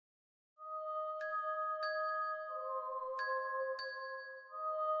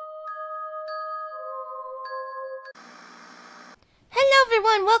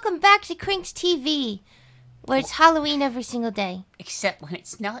everyone, welcome back to Krinx TV, where it's Halloween every single day. Except when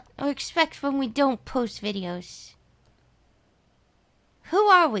it's not. Or except when we don't post videos. Who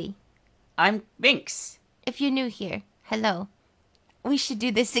are we? I'm Krinx. If you're new here, hello. We should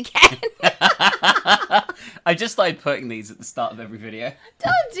do this again. I just started putting these at the start of every video.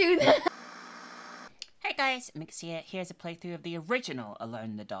 Don't do that. Hey guys, Krinx here. Here's a playthrough of the original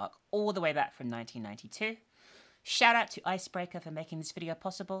Alone in the Dark, all the way back from 1992. Shout out to Icebreaker for making this video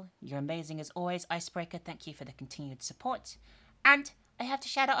possible. You're amazing as always, Icebreaker. Thank you for the continued support. And I have to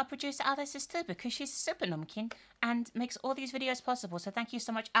shout out our producer Alice too, because she's a super nomkin and makes all these videos possible. So thank you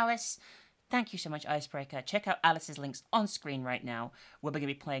so much, Alice. Thank you so much, Icebreaker. Check out Alice's links on screen right now. We're going to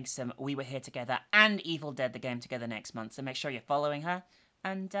be playing some We Were Here Together and Evil Dead the game together next month. So make sure you're following her.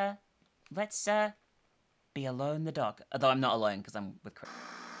 And let's be alone in the dark. Although I'm not alone because I'm with Chris.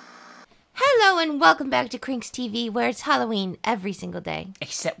 Hello and welcome back to Krinx TV, where it's Halloween every single day.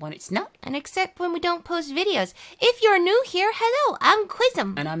 Except when it's not. And except when we don't post videos. If you're new here, hello, I'm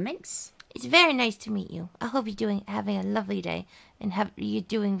Quizm. And I'm Krinx. It's very nice to meet you. I hope you're having a lovely day and you're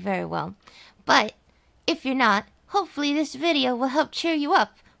doing very well. But if you're not, hopefully this video will help cheer you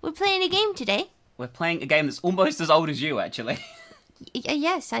up. We're playing a game today. We're playing a game that's almost as old as you, actually.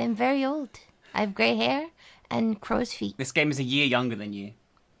 Yes, I am very old. I have grey hair and crow's feet. This game is a year younger than you.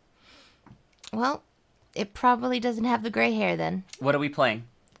 Well, it probably doesn't have the grey hair then. What are we playing?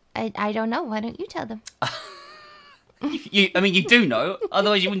 I don't know. Why don't you tell them? I mean, you do know,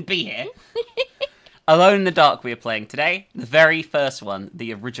 otherwise you wouldn't be here. Alone in the Dark we are playing today. The very first one,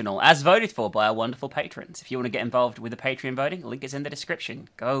 the original, as voted for by our wonderful patrons. If you want to get involved with the Patreon voting, link is in the description.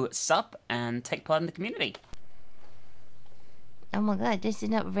 Go sub and take part in the community. Oh my god, this is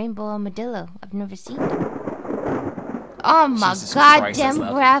not Rainbow Armadillo. I've never seen it. Oh my goddamn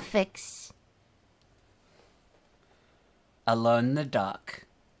graphics. Alone in the Dark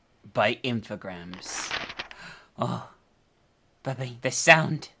by Infograms. Oh, baby, the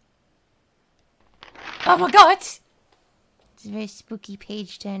sound. Oh my god! It's a very spooky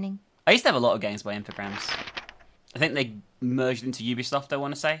page turning. I used to have a lot of games by Infograms. I think they merged into Ubisoft, I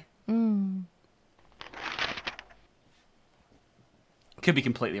want to say. Could be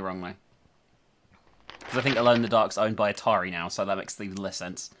completely wrong, though. Because I think Alone in the Dark's owned by Atari now, so that makes even less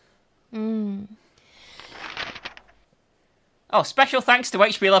sense. Oh, special thanks to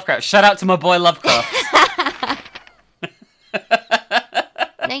H.P. Lovecraft. Shout out to my boy Lovecraft.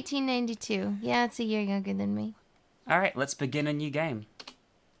 1992. Yeah, it's a year younger than me. Alright, let's begin a new game.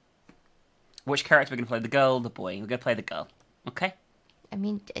 Which character are we going to play? The girl or the boy? We're going to play the girl. Okay? I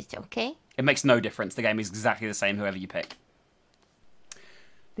mean, it's okay. It makes no difference. The game is exactly the same, whoever you pick.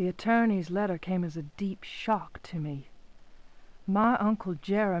 The attorney's letter came as a deep shock to me. My Uncle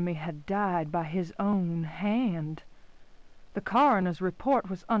Jeremy had died by his own hand. The coroner's report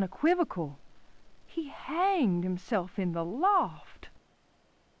was unequivocal. He hanged himself in the loft.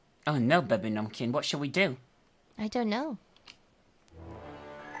 Oh no, baby Numpkin, what shall we do? I don't know.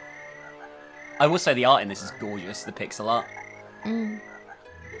 I will say the art in this is gorgeous, the pixel art.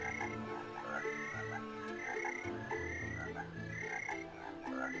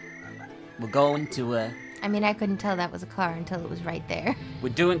 We're going to I mean, I couldn't tell that was a car until it was right there.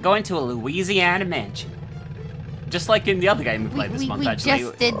 We're going to a Louisiana mansion. Just like in the other game we played this month, actually. We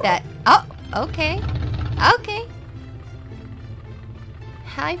just did that. Oh, okay. Okay.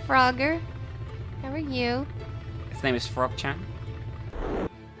 Hi, Frogger. How are you? His name is Frog-chan.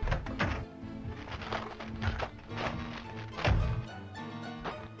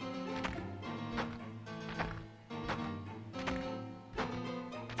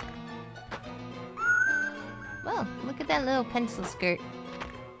 Well, look at that little pencil skirt.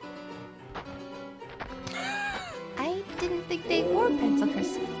 I didn't think they wore pencil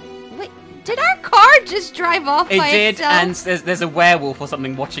skirts. Wait, did our car just drive off by itself? It did, and there's a werewolf or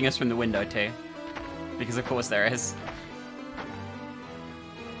something watching us from the window too. Because of course there is.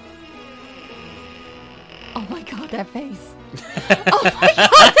 Oh my god, that face. Oh my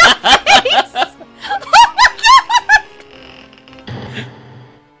god, that face! Oh my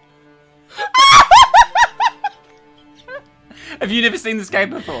god! Have you never seen this game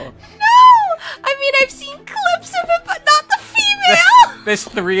before? No! I mean, I've seen clips of it, but not the female! There's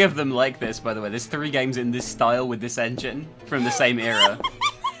 3 of them like this, by the way. There's 3 games in this style with this engine from the same era.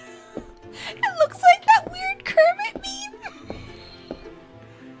 It looks like that weird Kermit meme.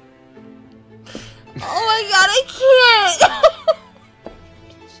 Oh my god, I can't!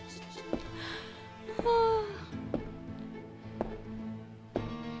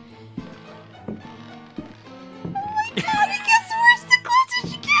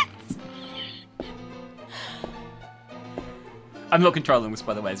 I'm not controlling this,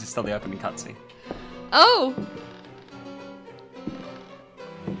 by the way. This is still the opening cutscene. Oh!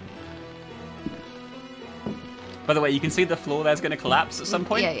 By the way, you can see the floor there's going to collapse at some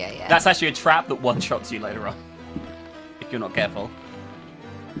point. Yeah. That's actually a trap that one-shots you later on. If you're not careful.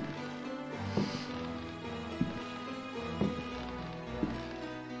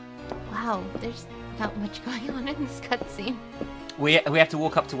 Wow, there's not much going on in this cutscene. We have to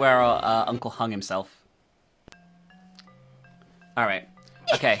walk up to where our uncle hung himself. Alright.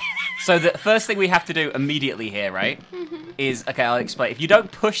 Okay. So the first thing we have to do immediately here, right, is... Okay, I'll explain. If you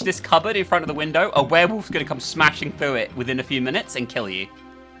don't push this cupboard in front of the window, a werewolf's going to come smashing through it within a few minutes and kill you.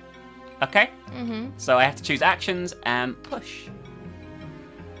 Okay? So I have to choose actions and push.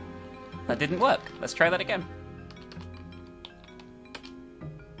 That didn't work. Let's try that again.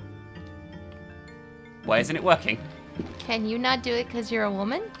 Why isn't it working? Can you not do it because you're a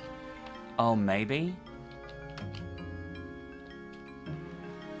woman? Oh, maybe?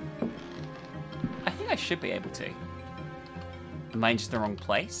 I think I should be able to. Am I in just the wrong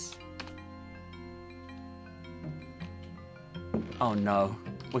place? Oh no.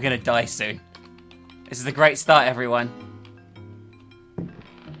 We're gonna die soon. This is a great start, everyone.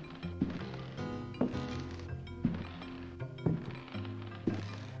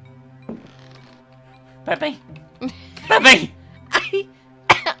 Pepe! Pepe!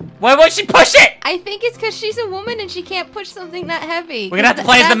 Why won't she push it? I think it's because she's a woman and she can't push something that heavy. We're gonna have to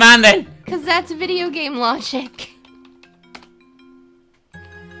play as the man then. Because that's video game logic.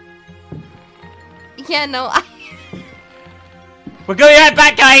 Yeah, no, We're going right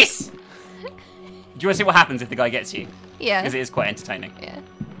back, guys! Do you want to see what happens if the guy gets you? Yeah. Because it is quite entertaining. Yeah.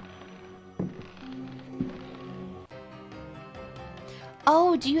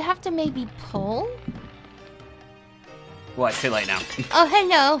 Oh, do you have to maybe pull? Well, it's too late now. Oh,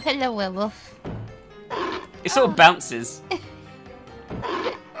 hello. Hello, werewolf. It sort of bounces.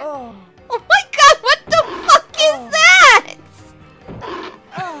 Oh my god, what the fuck is that?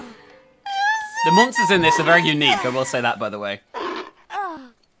 The monsters in this are very unique, I will say that, by the way.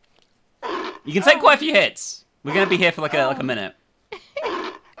 You can take quite a few hits. We're going to be here for like a minute.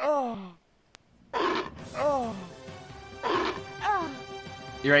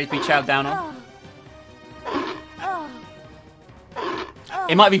 You ready to be chowed down on?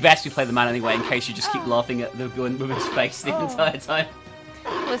 It might be best we play the man anyway, in case you just keep laughing at the woman's face the entire time.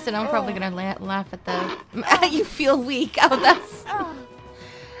 Listen, I'm probably gonna laugh at the... You feel weak. Oh, that's...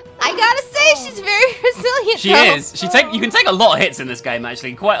 I gotta say, she's very resilient, She though. is. You can take a lot of hits in this game,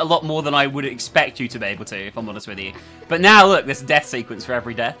 actually. Quite a lot more than I would expect you to be able to, if I'm honest with you. But now, look, there's a death sequence for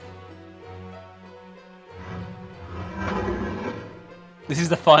every death. This is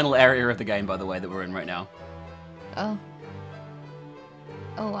the final area of the game, by the way, that we're in right now. Oh.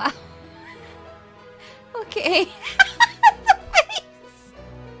 Oh, wow. Okay. The face!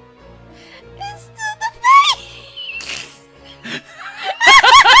 It's still the face!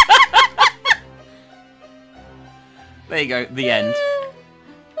 There you go, the end.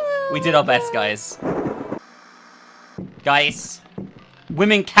 We did our best, guys. Guys,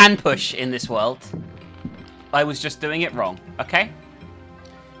 women can push in this world. I was just doing it wrong, okay?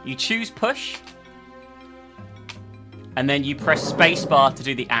 You choose push, and then you press spacebar to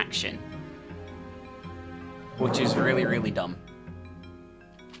do the action. Which is really, really dumb.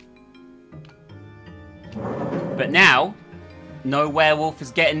 But now, no werewolf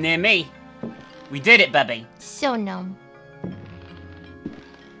is getting near me. We did it, baby. So numb.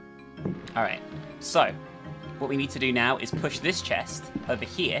 Alright, so, what we need to do now is push this chest over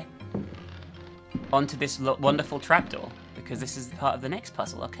here onto this wonderful trapdoor, because this is part of the next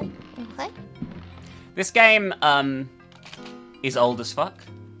puzzle, okay? Okay. This game, is old as fuck.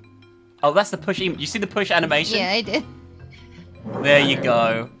 Oh, that's the push. You see the push animation? Yeah, I did. There you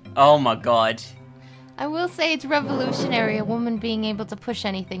go. Oh my god. I will say it's revolutionary, a woman being able to push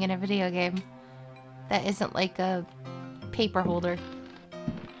anything in a video game. That isn't like a paper holder.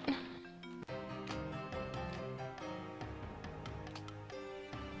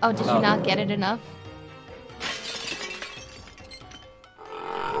 Oh, did you not get it enough?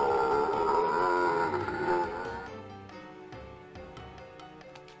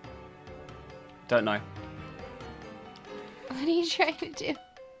 Don't know. What are you trying to do?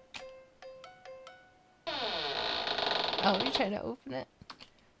 Oh, you're trying to open it.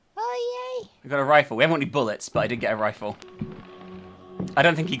 Oh, yay! We got a rifle. We haven't got any bullets, but I did get a rifle. I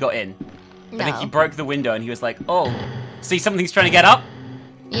don't think he got in. No. I think he broke the window and he was like, oh, see something's trying to get up?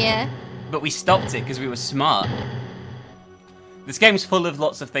 Yeah. But we stopped it because we were smart. This game's full of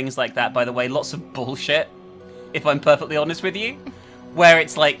lots of things like that, by the way. Lots of bullshit, if I'm perfectly honest with you. where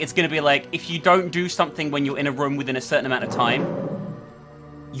it's like, it's going to be like, if you don't do something when you're in a room within a certain amount of time,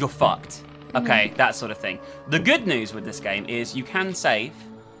 you're fucked. Okay, that sort of thing. The good news with this game is you can save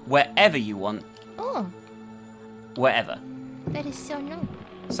wherever you want. Oh. Wherever. That is so nice.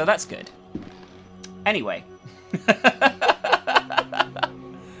 So that's good. Anyway.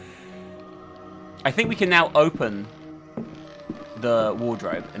 I think we can now open the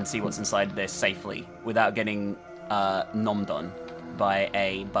wardrobe and see what's inside this safely without getting nommed on by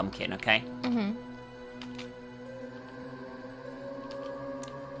a bumpkin, okay? Mm-hmm.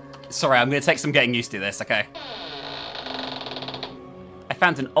 Sorry, I'm going to take some getting used to this, okay? I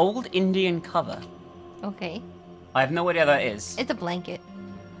found an old Indian cover. Okay. I have no idea what that is. It's a blanket.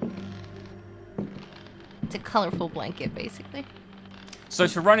 It's a colorful blanket, basically. So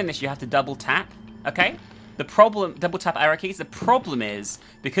to run in this, you have to double tap, okay? The problem, double tap arrow keys, the problem is,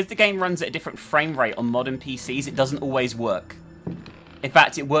 because the game runs at a different frame rate on modern PCs, it doesn't always work. In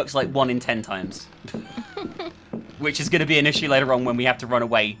fact, it works like 1 in 10 times. Which is going to be an issue later on when we have to run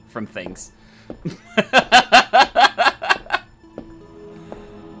away from things.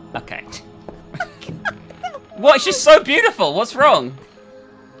 Okay. What? It's just so beautiful. What's wrong?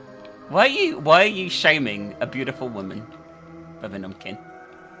 Why are you shaming a beautiful woman, Numpkin?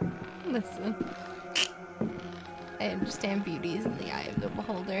 Listen. I understand beauty is in the eye of the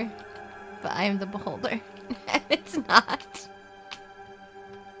beholder. But I am the beholder. And it's not.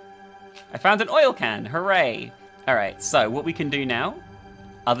 I found an oil can. Hooray. Alright, so what we can do now,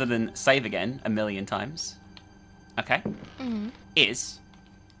 other than save again 1,000,000 times, okay, is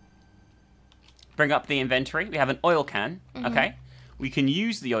bring up the inventory. We have an oil can, okay? We can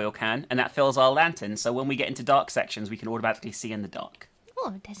use the oil can, and that fills our lantern, so when we get into dark sections, we can automatically see in the dark.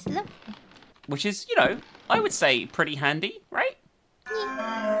 Oh, that's lovely. Which is, you know, I would say pretty handy, right?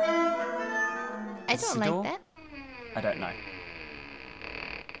 I don't like that. I don't know.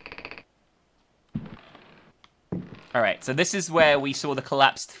 Alright, so this is where we saw the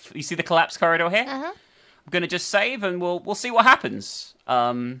collapsed... You see the collapsed corridor here? Uh-huh. I'm going to just save and we'll see what happens.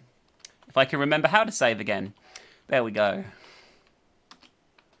 If I can remember how to save again. There we go.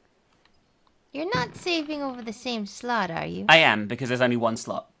 You're not saving over the same slot, are you? I am, because there's only one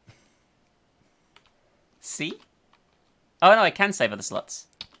slot. See? Oh no, I can save other slots.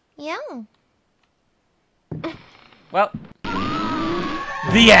 Yeah. Well.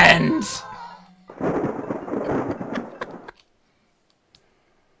 The end!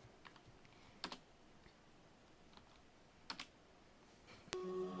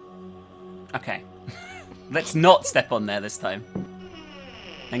 Okay. Let's not step on there this time.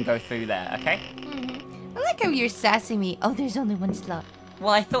 And go through there, okay? I like how you're sassing me. Oh, there's only one slot. Well,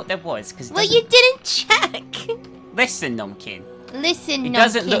 I thought there was, because... Well, you didn't check! Listen, Nomkin. Listen, It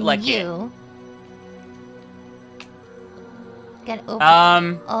doesn't look like you. Gotta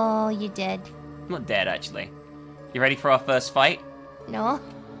open. Oh, you're dead. I'm not dead, actually. You ready for our first fight? No.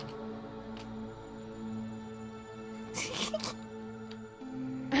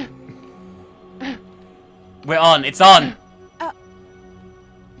 We're on. It's on.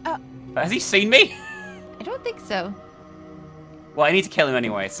 Has he seen me? I don't think so. Well, I need to kill him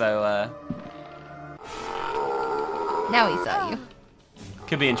anyway, so, Now he saw you.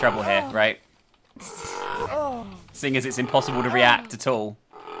 could be in trouble here, right? Seeing as it's impossible to react at all.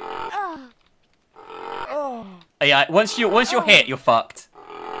 Yeah, once you're hit, you're fucked.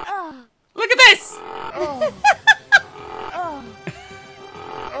 Look at this! Oh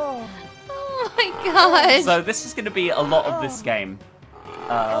my god. So this is going to be a lot of this game.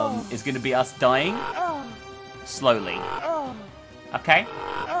 Is going to be us dying slowly. Okay?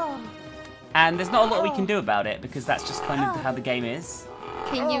 And there's not a lot we can do about it because that's just kind of how the game is.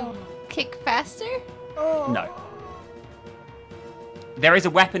 Can you kick faster? No. There is a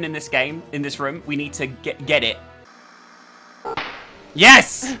weapon in this game, in this room. We need to get it.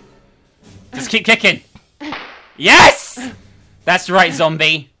 Yes! Just keep kicking. Yes! That's right,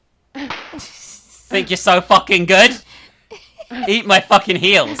 zombie. Think you're so fucking good? Eat my fucking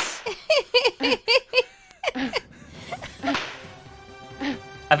heels.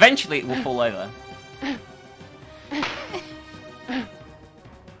 Eventually it will fall over.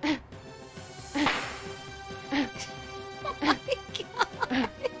 Oh my god.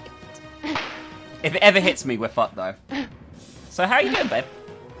 If it ever hits me, we're fucked though. So how you doing, babe?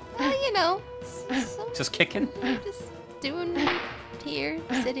 You know. Just kicking? Just doing here,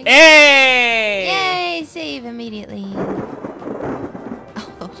 sitting. Hey! Yay! Save immediately. Oh,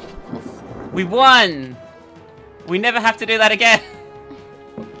 those bubbles. We won! We never have to do that again.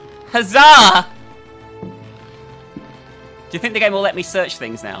 Huzzah! Do you think the game will let me search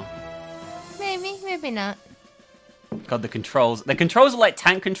things now? Maybe, maybe not. God, the controls. The controls are like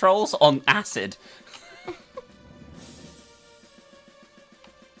tank controls on acid.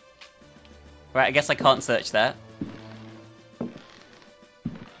 Right, I guess I can't search that.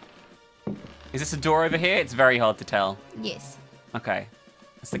 Is this a door over here? It's very hard to tell. Yes. Okay.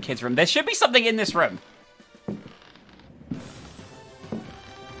 That's the kids' room. There should be something in this room.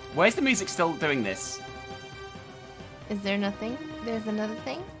 Why is the music still doing this? Is there nothing? There's another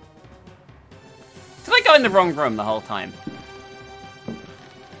thing? Did I go in the wrong room the whole time?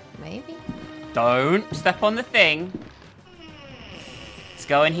 Maybe. Don't step on the thing. Let's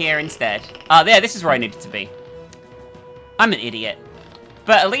go in here instead. Ah, there, this is where I needed to be. I'm an idiot.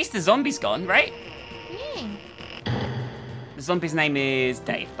 But at least the zombie's gone, right? Yeah. The zombie's name is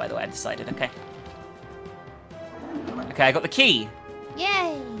Dave, by the way, I decided, okay. Okay, I got the key.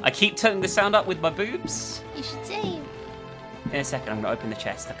 Yay! I keep turning the sound up with my boobs. You should save. In a second, I'm gonna open the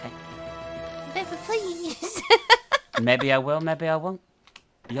chest, okay? Pepper, please. Maybe I will, maybe I won't.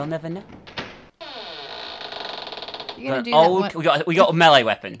 You'll never know. You're gonna do oh, that one. we got a melee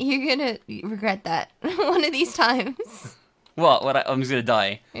weapon. You're gonna regret that one of these times. What? I'm just gonna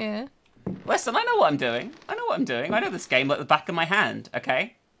die. Yeah. Listen, I know what I'm doing. I know this game like the back of my hand,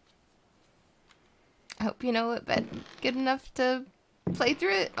 okay? I hope you know it good enough to play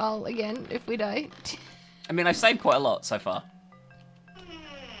through it all again if we die. I mean, I've saved quite a lot so far.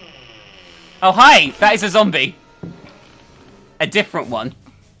 Oh, hi! That is a zombie. A different one.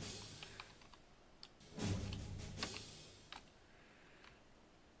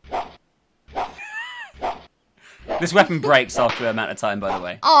 This weapon breaks after an amount of time, by the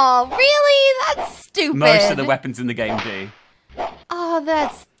way. Oh, really? That's stupid. Most of the weapons in the game do. Oh,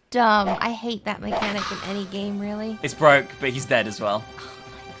 that's dumb. I hate that mechanic in any game, really. It's broke, but he's dead as well.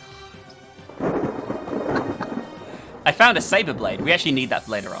 I found a saber blade. We actually need that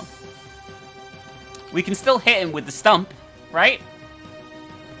for later on. We can still hit him with the stump, right?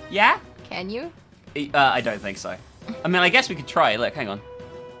 Yeah? Can you? I don't think so. I mean, I guess we could try. Look, hang on.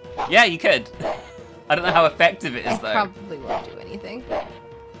 Yeah, you could. I don't know how effective it is, though. It probably won't do anything.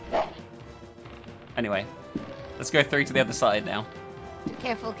 Anyway, let's go through to the other side now.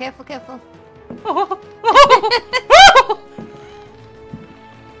 Careful, careful, careful.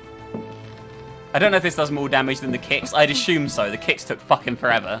 I don't know if this does more damage than the kicks. I'd assume so. The kicks took fucking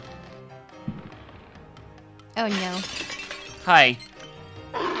forever. Oh, no. Hi.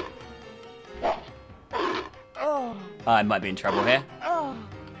 I might be in trouble here.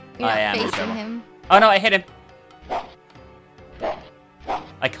 You're I not am in facing trouble. him. Oh no, I hit him.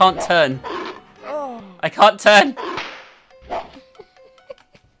 I can't turn. I can't turn.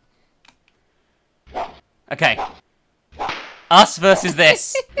 Okay. Us versus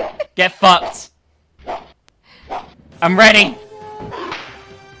this. Get fucked. I'm ready.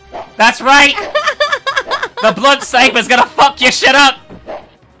 That's right. The blood saber's gonna fuck your shit up.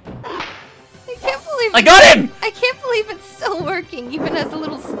 I can't believe I got him. I can't believe it's still working, even as a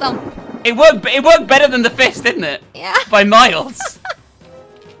little stump. It worked better than the fist, didn't it? Yeah. By miles.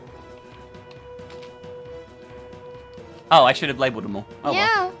 Oh, I should have labeled them all. Oh,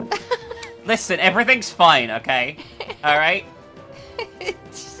 yeah. well. Listen, everything's fine, okay? Alright?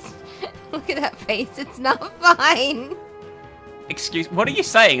 Look at that face. It's not fine. What are you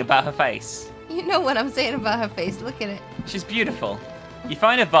saying about her face? You know what I'm saying about her face. Look at it. She's beautiful. You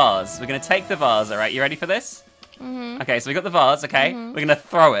find a vase. We're going to take the vase, alright? You ready for this? Mm-hmm. Okay, so we got the vase, okay? Mm-hmm. We're going to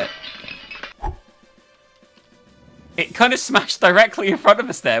throw it. It kind of smashed directly in front of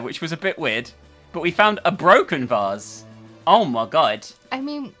us there, which was a bit weird. But we found a broken vase. Oh my god. I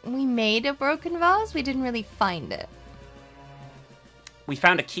mean, we made a broken vase. We didn't really find it. We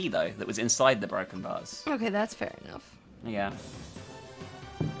found a key, though, that was inside the broken vase. Okay, that's fair enough. Yeah.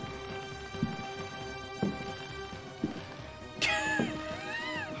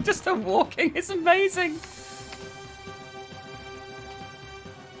 Just her walking is amazing.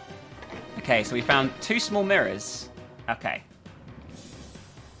 Okay, so we found 2 small mirrors. Okay.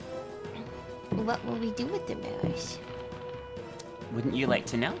 What will we do with the mirrors? Wouldn't you like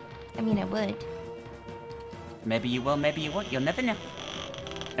to know? I mean, I would. Maybe you will, maybe you won't. You'll never know.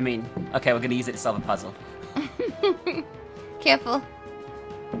 I mean, okay, we're gonna use it to solve a puzzle. Careful.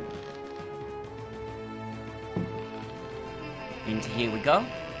 Into here we go.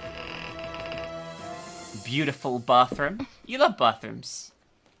 Beautiful bathroom. You love bathrooms.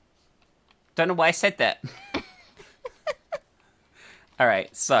 Don't know why I said that.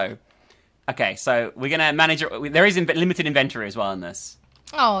 Alright, so... Okay, so we're gonna manage... There is limited inventory as well in this.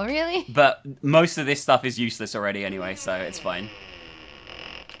 Oh, really? But most of this stuff is useless already anyway, so it's fine.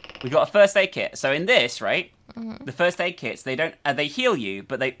 We got a first aid kit. So in this, right, the first aid kits, they heal you,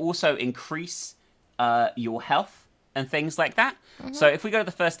 but they also increase your health and things like that. So if we go to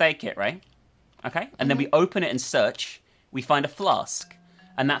the first aid kit, right? Okay, and then we open it and search, we find a flask.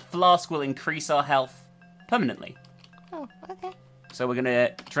 And that flask will increase our health permanently. Oh, okay. So we're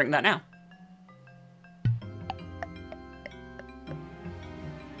gonna drink that now.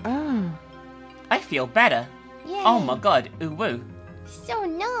 I feel better. Yay. Oh my god, ooh woo. So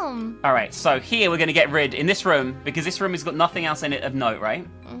numb. Alright, so here we're gonna get rid, in this room, because this room has got nothing else in it of note, right?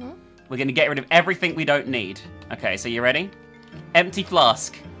 We're gonna get rid of everything we don't need. Okay, so you ready? Empty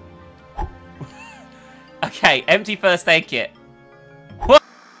flask. Okay, empty first aid kit. What?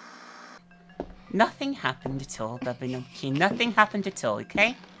 Nothing happened at all, Bubba Numpkin. Nothing happened at all,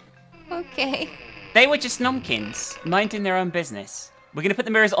 okay? Okay. They were just Numpkins, minding their own business. We're gonna put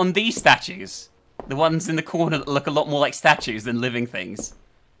the mirrors on these statues. The ones in the corner that look a lot more like statues than living things.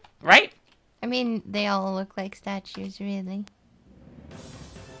 Right? I mean, they all look like statues, really.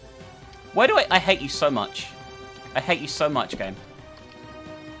 Why do I hate you so much? I hate you so much, game.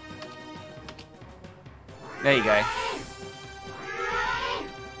 There you go.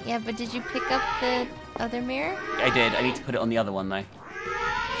 Yeah, but did you pick up the other mirror? I did. I need to put it on the other one, though.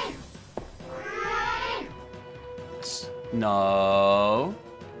 No.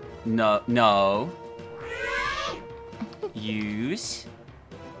 No. No. Use.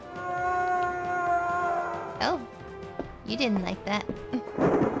 Oh. You didn't like that.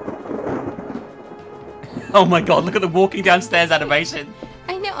 Oh my god, look at the walking downstairs animation.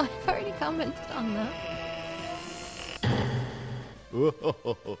 I know, I've already commented on that.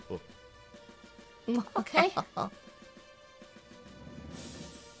 Okay.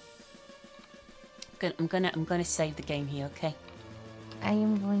 I'm gonna save the game here, okay? I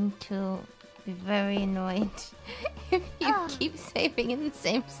am going to be very annoyed if you keep saving in the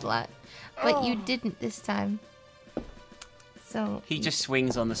same slot. But you didn't this time. So... He just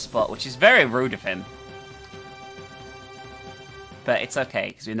swings on the spot, which is very rude of him. But it's okay,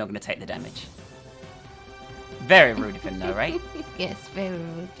 because we're not going to take the damage. Very rude of him, though, right? Yes, very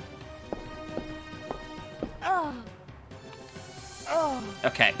rude.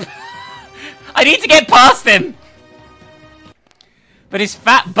 Okay. I need to get past him! But his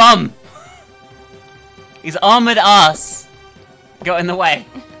fat bum, his armored ass, got in the way.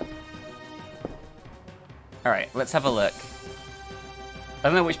 Alright, let's have a look. I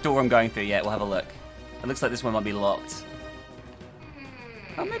don't know which door I'm going through yet, we'll have a look. It looks like this one might be locked.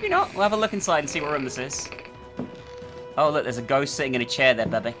 Oh, maybe not. We'll have a look inside and see what room this is. Oh, look, there's a ghost sitting in a chair there,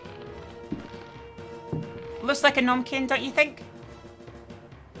 baby. Looks like a nomkin, don't you think?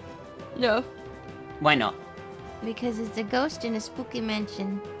 No. Why not? Because it's a ghost in a spooky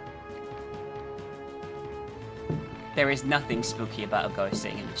mansion. There is nothing spooky about a ghost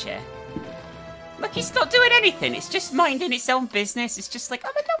sitting in a chair. Look, it's not doing anything. It's just minding its own business. It's just like,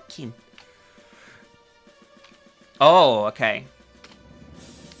 I'm a nomkin. Oh, okay.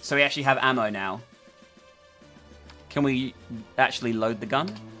 So we actually have ammo now. Can we actually load the gun?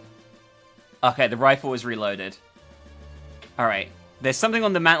 Okay, the rifle is reloaded. Alright. There's something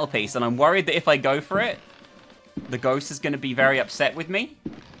on the mantelpiece, and I'm worried that if I go for it, the ghost is going to be very upset with me.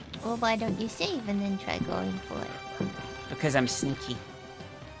 Well, why don't you save and then try going for it? Because I'm sneaky.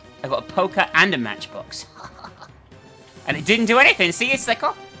 I got a poker and a matchbox. And it didn't do anything. See, it's like,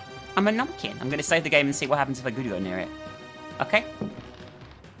 oh, I'm a numpkin. I'm going to save the game and see what happens if I do go near it. Okay?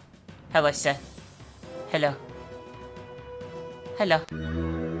 Hello, sir. Hello. Hello.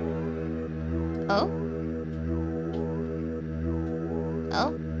 Oh?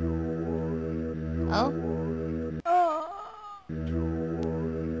 Oh? Oh?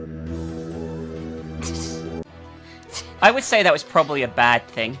 I would say that was probably a bad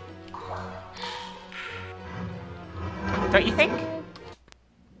thing. Don't you think?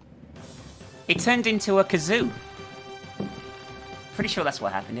 It turned into a kazoo. Pretty sure that's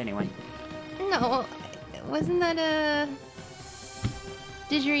what happened anyway. No, wasn't that a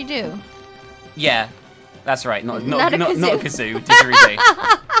didgeridoo? Yeah, that's right. Not a kazoo. Didgeridoo.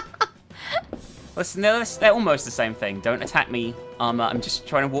 Listen, they're almost the same thing. Don't attack me, Armor. I'm just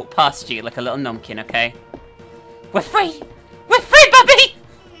trying to walk past you like a little numpkin, okay? We're free! We're free, Bubby!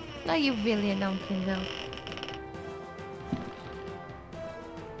 No, you're really a numpkin, though.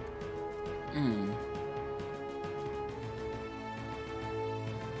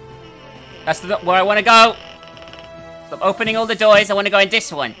 That's where I want to go. Stop opening all the doors. I want to go in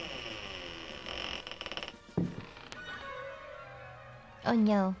this one. Oh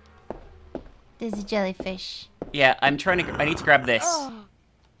no. There's a jellyfish. Yeah, I need to grab this.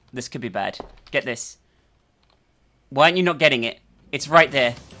 This could be bad. Get this. Why aren't you not getting it? It's right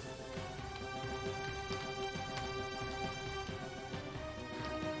there.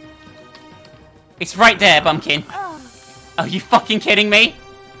 It's right there, Bumpkin. Are you fucking kidding me?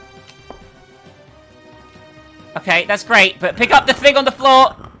 Okay, that's great, but pick up the thing on the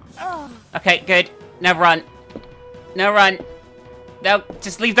floor! Okay, good. Now run. No, run. No,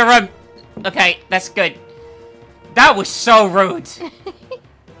 just leave the room. Okay, that's good. That was so rude.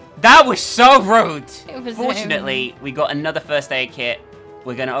 That was so rude. Fortunately, we got another first aid kit.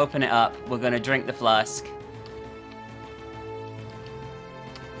 We're gonna open it up. We're gonna drink the flask.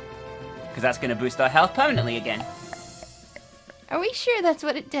 Because that's gonna boost our health permanently again. Are we sure that's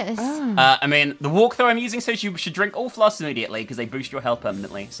what it does? I mean, the walkthrough I'm using says you should drink all flasks immediately because they boost your health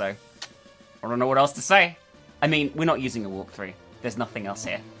permanently, so... I don't know what else to say. I mean, we're not using a walkthrough. There's nothing else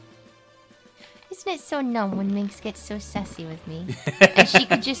here. Isn't it so numb when Minx gets so sassy with me? And she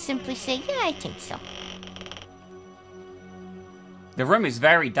could just simply say, yeah, I think so. The room is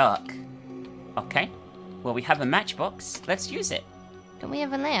very dark. Okay. Well, we have a matchbox. Let's use it. Don't we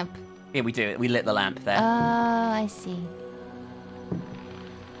have a lamp? Yeah, we do. We lit the lamp there. Oh, I see.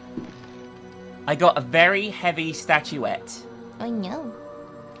 I got a very heavy statuette. Oh, no.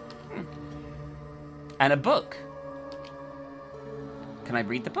 And a book. Can I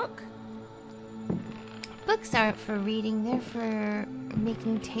read the book? Books aren't for reading, they're for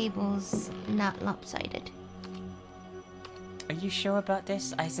making tables not lopsided. Are you sure about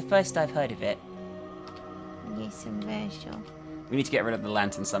this? It's the first I've heard of it. Yes, I'm very sure. We need to get rid of the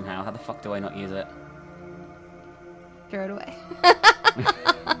lantern somehow. How the fuck do I not use it? Throw it away.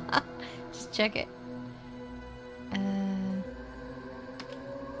 Just check it.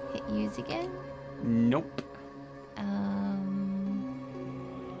 Hit use again? Nope.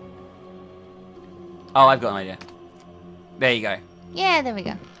 Oh, I've got an idea. There you go. Yeah, there we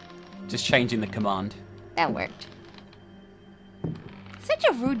go. Just changing the command. That worked. Such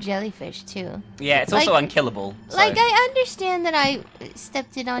a rude jellyfish, too. Yeah, it's also unkillable. So. Like, I understand that I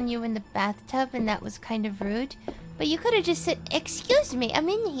stepped it on you in the bathtub and that was kind of rude. But you could have just said, excuse me, I'm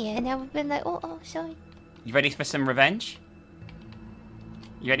in here. And I would have been like, oh, sorry. You ready for some revenge?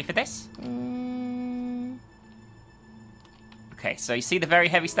 You ready for this? Okay, so you see the very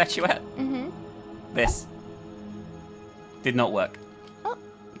heavy statuette? Mm-hmm. This. Did not work. Oh.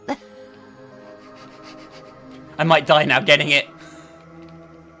 I might die now getting it.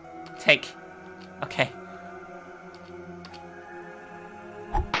 Take. Okay.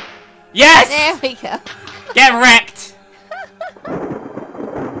 Yes! There we go. Get wrecked!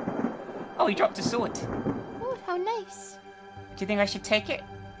 Oh, he dropped a sword. Oh, how nice. Do you think I should take it?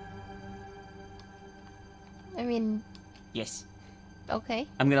 I mean... Yes. Okay.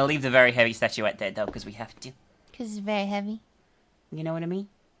 I'm gonna leave the very heavy statuette there, though, because we have to. Because it's very heavy. You know what I mean?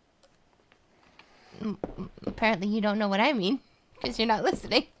 Apparently you don't know what I mean. Because you're not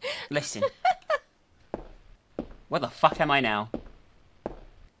listening. Listen. Where the fuck am I now?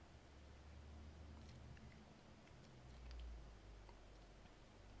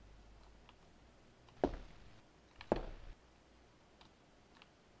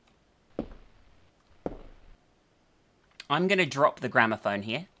 I'm gonna drop the gramophone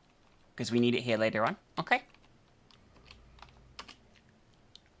here, because we need it here later on, okay?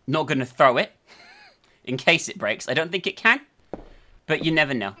 Not gonna throw it, in case it breaks. I don't think it can, but you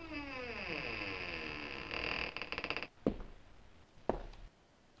never know.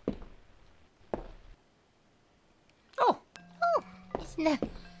 Oh! Oh, isn't that...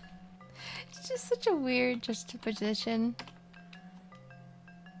 It's just such a weird juxtaposition.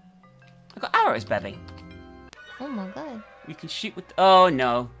 I got arrows, Bevy. Oh my god. We can shoot with... Oh,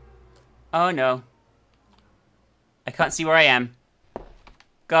 no. Oh, no. I can't see where I am.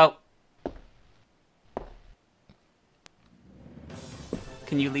 Go.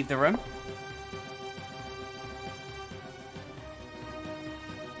 Can you leave the room?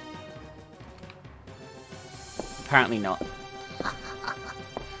 Apparently not.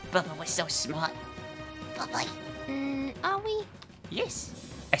 Bubba was so smart. Bubba. Are we? Yes.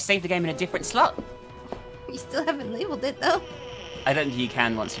 I saved the game in a different slot. You still haven't labeled it though. I don't think you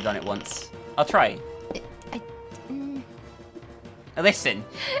can once you've done it once. I'll try. Listen.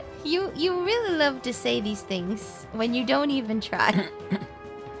 You really love to say these things when you don't even try.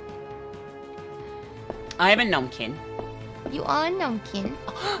 I am a numpkin. You are a numpkin,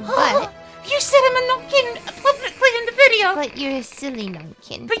 but... You said I'm a numpkin publicly in the video! But you're a silly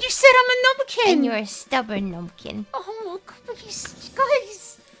numpkin. But you said I'm a numpkin! And you're a stubborn numpkin. Oh my god,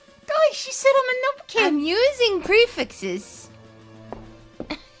 guys! Guys, you said I'm a numpkin! I'm using prefixes.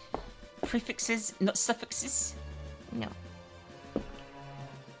 Prefixes, not suffixes? No.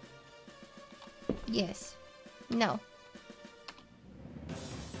 Yes. No.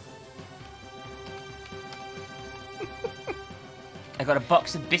 I got a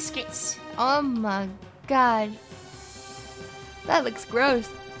box of biscuits. Oh my god. That looks gross.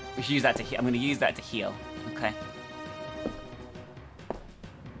 We should use that to heal. I'm going to use that to heal. Okay.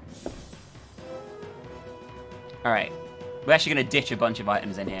 Alright. We're actually going to ditch a bunch of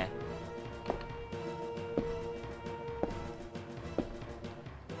items in here.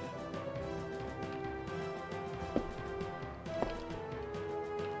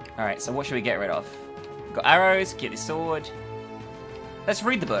 Alright, so what should we get rid of? We've got arrows, get the sword. Let's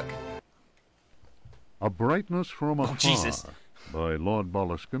read the book. A Brightness from Afar Jesus. by Lord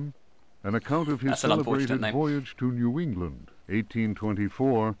Boleskine, an account of his That's an unfortunate celebrated name. voyage to New England,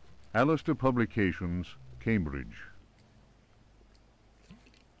 1824, Alistair Publications, Cambridge.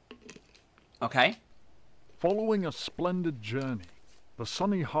 Okay. Following a splendid journey, the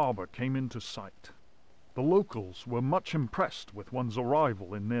sunny harbour came into sight. The locals were much impressed with one's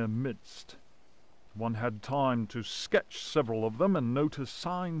arrival in their midst. One had time to sketch several of them and notice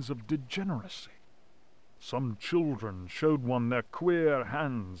signs of degeneracy. Some children showed one their queer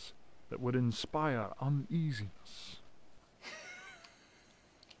hands that would inspire uneasiness.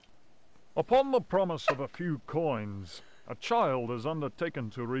 Upon the promise of a few coins, a child has undertaken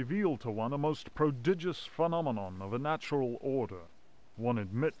to reveal to one a most prodigious phenomenon of a natural order. One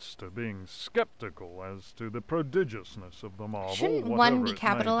admits to being skeptical as to the prodigiousness of the marvel. Shouldn't one whatever be it may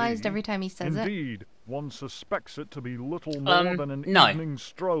capitalized be. every time he says it? Indeed, one suspects it to be little more than an no. evening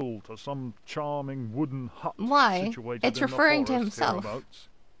stroll to some charming wooden hut Why? situated It's in referring the to forest himself. hereabouts.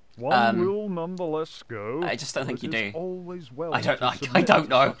 One will nonetheless go. I just don't think but you it is do. Always well I don't to know. I submit don't to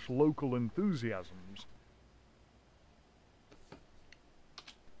know. such local enthusiasms.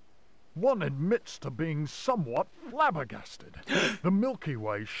 One admits to being somewhat flabbergasted. The Milky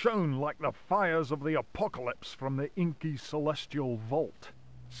Way shone like the fires of the apocalypse from the inky celestial vault.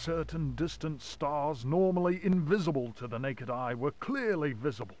 Certain distant stars, normally invisible to the naked eye, were clearly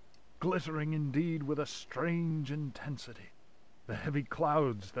visible, glittering indeed with a strange intensity. The heavy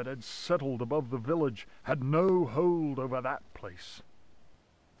clouds that had settled above the village had no hold over that place.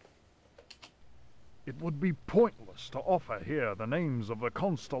 It would be pointless to offer here the names of the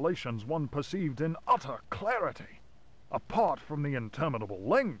constellations one perceived in utter clarity. Apart from the interminable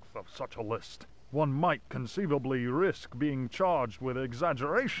length of such a list, one might conceivably risk being charged with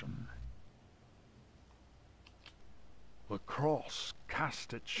exaggeration. The cross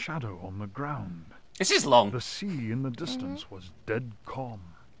cast its shadow on the ground. This is long. The sea in the distance was dead calm.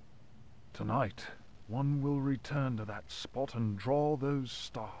 Tonight, one will return to that spot and draw those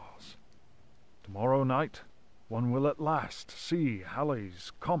stars. Tomorrow night, one will at last see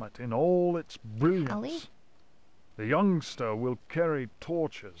Halley's comet in all its brilliance. Halley? The youngster will carry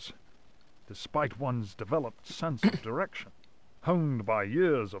torches, despite one's developed sense of direction. Honed by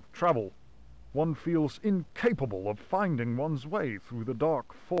years of travel, one feels incapable of finding one's way through the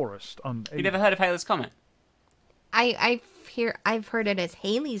dark forest unaided. You never heard of Halley's Comet? I've heard it as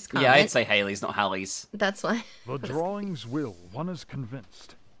Haley's Comet. Yeah, I'd say Halley's, not Halley's. That's why. The drawings will, one is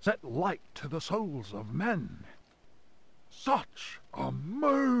convinced, set light to the souls of men. Such a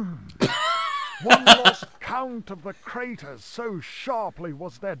moon! One lost count of the craters, so sharply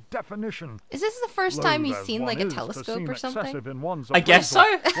was their definition. Is this the first time he's Loath as seen one like a is to telescope seem or something? excessive in one's I guess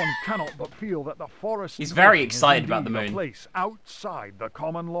appraisal, so. One cannot but feel that the forest He's very dwelling is excited about the indeed a moon. place outside the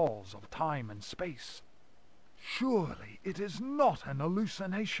common laws of time and space. Surely it is not an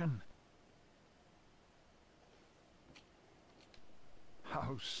hallucination.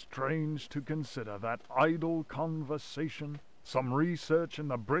 How strange to consider that idle conversation, some research in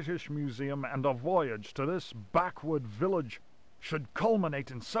the British Museum, and a voyage to this backward village should culminate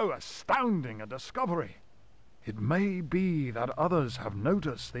in so astounding a discovery. It may be that others have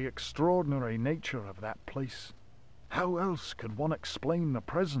noticed the extraordinary nature of that place. How else could one explain the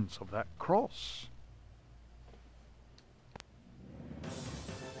presence of that cross?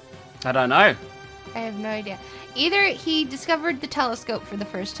 I don't know. I have no idea. Either he discovered the telescope for the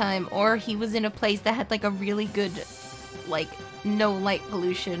first time, or he was in a place that had like a really good, like, no light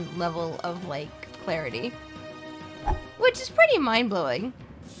pollution level of like clarity. Which is pretty mind-blowing,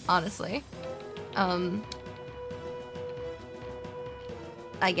 honestly. I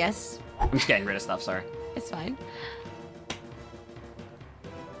guess. I'm just getting rid of stuff, sorry. It's fine.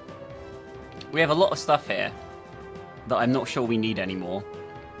 We have a lot of stuff here that I'm not sure we need anymore.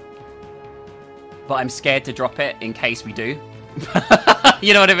 But I'm scared to drop it in case we do.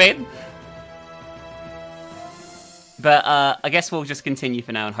 You know what I mean? But I guess we'll just continue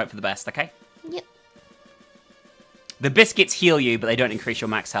for now and hope for the best, okay? Yep. The biscuits heal you, but they don't increase your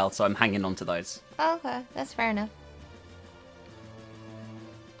max health, so I'm hanging on to those. Okay, that's fair enough.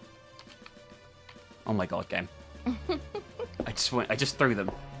 Oh my god, game. I just threw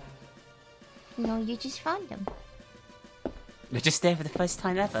them. No, you just found them. They're just there for the first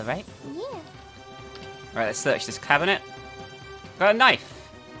time ever, right? Yeah. Alright, let's search this cabinet. Got a knife.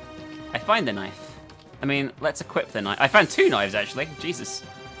 I find the knife. I mean, let's equip the knife. I found 2 knives, actually. Jesus.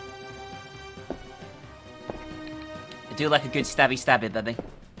 I do like a good stabby, baby.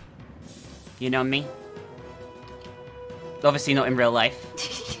 You know me? Obviously not in real life.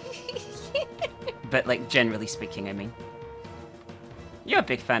 But, like, generally speaking, I mean. You're a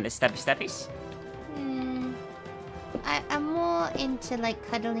big fan of stabbies. I'm more into, like,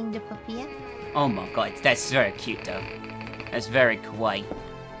 cuddling the puppy. Oh my god, that's very cute, though. That's very kawaii.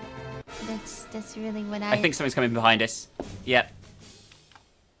 That's really what I think someone's coming behind us. Yep.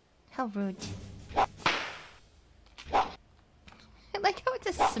 How rude. I like how it's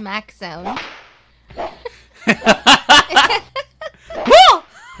a smack sound. Woo!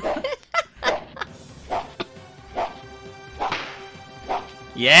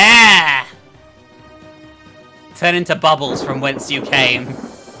 Yeah! Turn into bubbles from whence you came.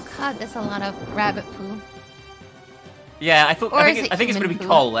 God, that's a lot of rabbit poo. Yeah, I think it's human gonna be poo?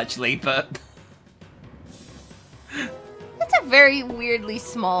 coal actually, but That's a very weirdly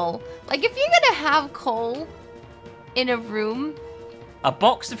small. Like, if you're gonna have coal in a room. a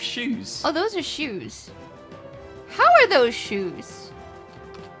box of shoes. Oh, those are shoes. How are those shoes?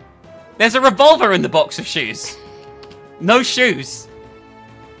 There's a revolver in the box of shoes. No shoes.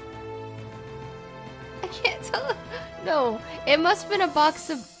 I can't tell. No, it must have been a box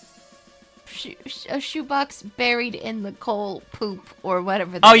of a shoebox buried in the coal poop or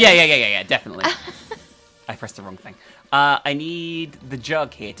whatever. Oh yeah, definitely. I pressed the wrong thing. I need the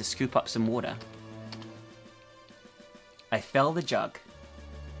jug here to scoop up some water. I fell the jug.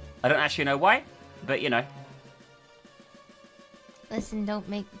 I don't actually know why, but you know. Listen, don't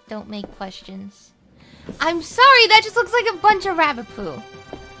make questions. I'm sorry, that just looks like a bunch of rabbit poo.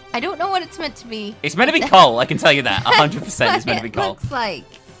 I don't know what it's meant to be. It's meant to be coal, I can tell you that. 100% it's meant to be coal. Looks like.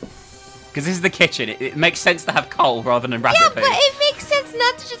 Because this is the kitchen. It makes sense to have coal rather than rabbit Yeah, poo. but it makes sense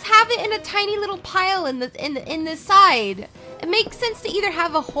not to just have it in a tiny little pile in the side. It makes sense to either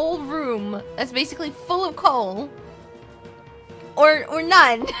have a whole room that's basically full of coal, or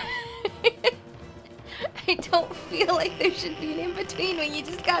none. I don't feel like there should be an in-between when you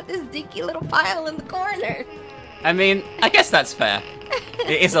just got this dinky little pile in the corner. I mean, I guess that's fair.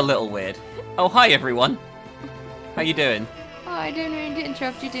 It is a little weird. Oh, hi everyone. How you doing? Oh, I didn't mean to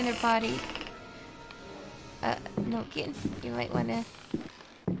interrupt your dinner party. No, kid, you might want to...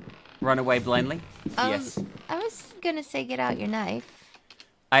 Run away blindly? Yes. I was gonna say get out your knife.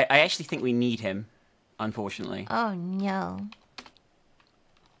 I actually think we need him, unfortunately. Oh, no.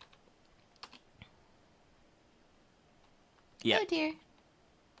 Yeah. Oh, dear.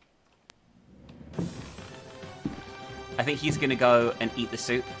 I think he's gonna go and eat the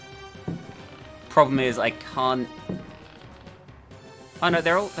soup. Problem is, I can't... Oh no,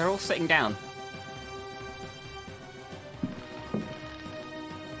 they're all sitting down.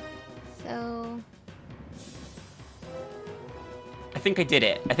 So... I think I did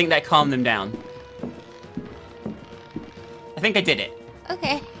it. I think that calmed them down. I think I did it.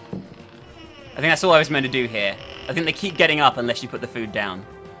 Okay. I think that's all I was meant to do here. I think they keep getting up unless you put the food down.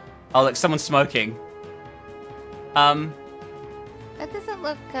 Oh, look, someone's smoking. That doesn't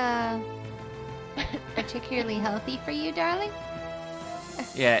look, particularly healthy for you, darling.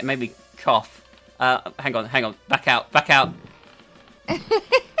 Yeah, it made me cough. Hang on. Back out.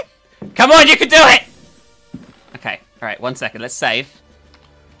 Come on, you can do it! Okay, alright, 1 second. Let's save.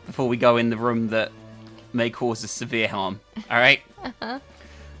 Before we go in the room that may cause us severe harm. Alright? Uh-huh.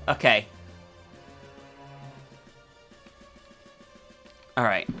 Okay.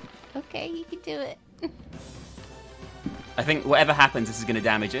 Alright. Okay, you can do it. I think whatever happens, this is going to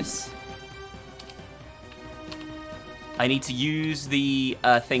damage us. I need to use the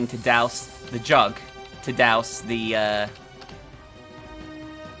thing to douse the jug. To douse the...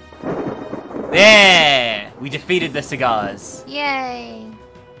 There! We defeated the cigars. Yay.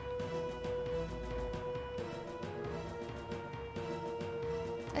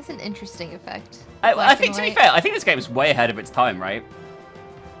 That's an interesting effect. I Black think, and to be white. fair, I think this game is way ahead of its time, right?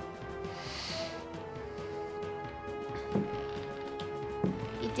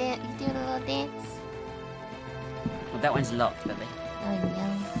 You doing a little dance? Well, that one's locked, baby. Oh,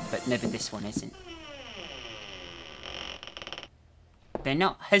 no. But maybe this one isn't. They're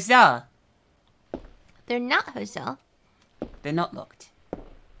not. Huzzah! They're not, Jose. They're not locked.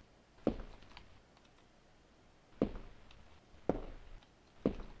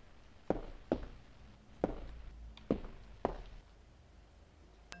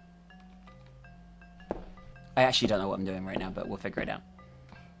 I actually don't know what I'm doing right now, but we'll figure it out.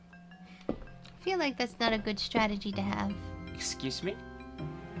 I feel like that's not a good strategy to have. Excuse me?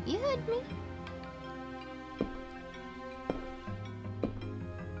 You heard me.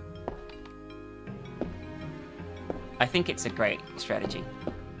 I think it's a great strategy.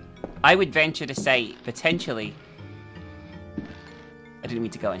 I would venture to say, potentially... I didn't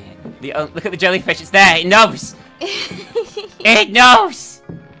mean to go in here. Look at the jellyfish, it's there! It knows! It knows!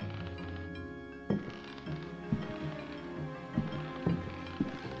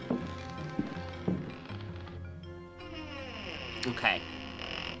 Okay.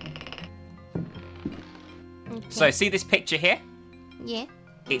 So, see this picture here? Yeah.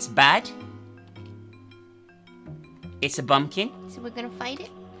 It's bad. It's a bumpkin. So we're gonna fight it?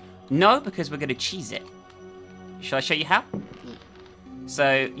 No, because we're gonna cheese it. Shall I show you how? Yeah.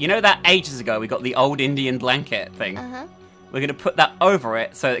 So, you know that ages ago we got the old Indian blanket thing? Uh-huh. We're gonna put that over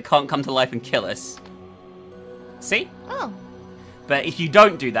it so it can't come to life and kill us. See? Oh. But if you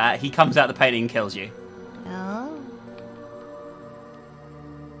don't do that, he comes out the painting and kills you. Oh.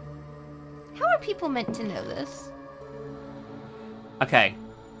 How are people meant to know this? Okay.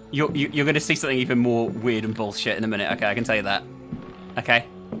 You're gonna see something even more weird and bullshit in a minute. Okay, I can tell you that. Okay.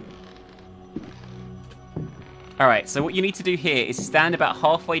 Alright, so what you need to do here is stand about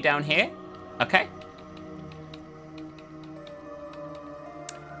halfway down here. Okay?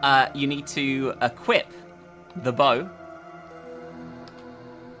 You need to equip the bow.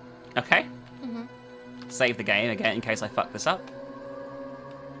 Okay? Mm-hmm. Save the game again in case I fuck this up.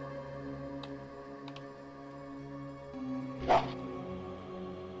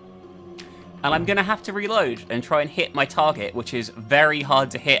 And I'm gonna have to reload and try and hit my target, which is very hard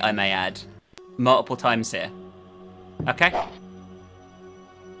to hit, I may add, multiple times here. Okay?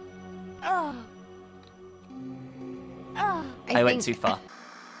 Oh. Oh. I went too far.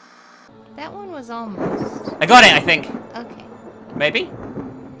 That one was almost. I got it, I think. Okay. Maybe?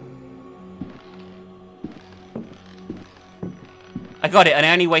 I got it, and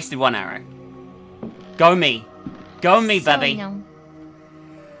I only wasted one arrow. Go me. Go me, So baby. no.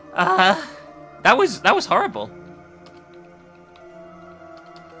 That was horrible.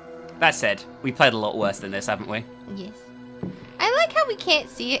 That said, we played a lot worse than this, haven't we? Yes. I like how we can't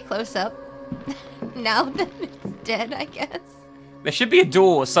see it close up. Now that it's dead, I guess. There should be a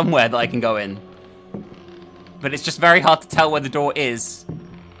door somewhere that I can go in. But it's just very hard to tell where the door is.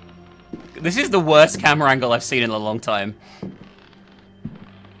 This is the worst camera angle I've seen in a long time.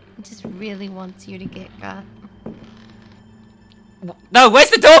 It just really wants you to get got. No, where's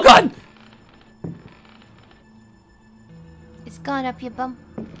the door gone? It's gone up your bum.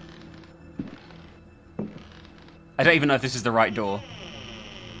 I don't even know if this is the right door.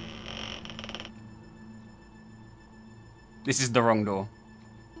 This is the wrong door.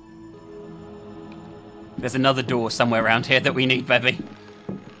 There's another door somewhere around here that we need, baby.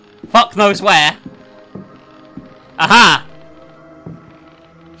 Fuck knows where. Aha!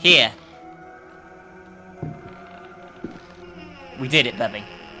 Here. We did it, baby.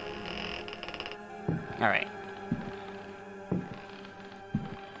 Alright.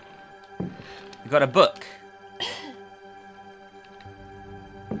 We got a book.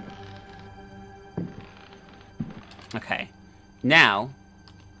 Okay. Now,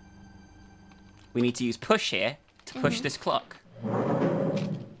 we need to use push here to push this clock.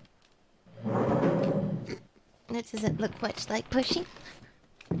 That doesn't look much like pushing.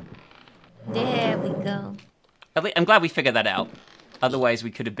 There we go. I'm glad we figured that out. Otherwise,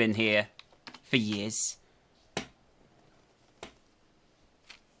 we could have been here for years.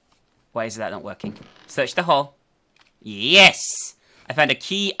 Why is that not working? Search the hole. Yes! I found a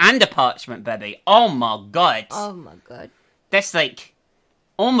key and a parchment, baby. Oh my god. Oh my god. That's like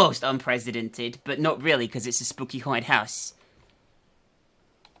almost unprecedented, but not really because it's a spooky haunted house.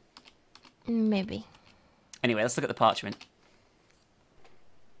 Maybe. Anyway, let's look at the parchment.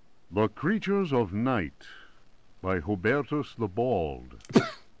 The Creatures of Night by Hubertus the Bald.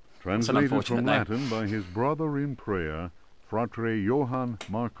 Translated from Latin by his brother in prayer, Fratre Johann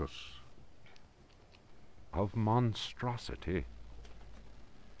Marcus. Of monstrosity.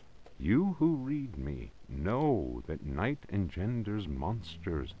 You who read me know that night engenders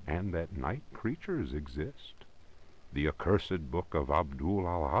monsters and that night creatures exist. The accursed book of Abdul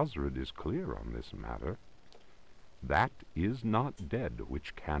al-Hazred is clear on this matter. That is not dead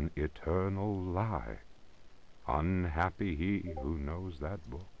which can eternal lie. Unhappy he who knows that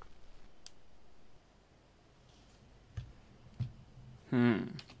book.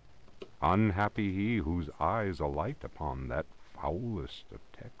 Unhappy he whose eyes alight upon that foulest of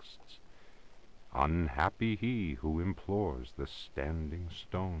texts. Unhappy he who implores the standing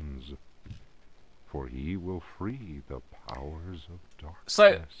stones, for he will free the powers of darkness.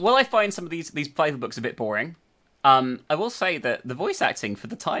 So, will I find some of these flavor books a bit boring? I will say that the voice acting for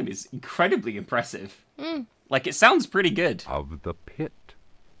the time is incredibly impressive. Like, it sounds pretty good. Of the pit.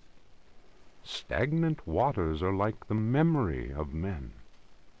 Stagnant waters are like the memory of men.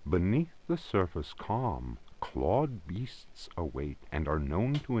 Beneath the surface calm, clawed beasts await and are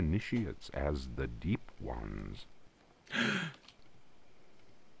known to initiates as the Deep Ones.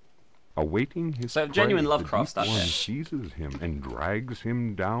 Awaiting his So prey, genuine the Lovecraft Deep stuff One there. seizes him and drags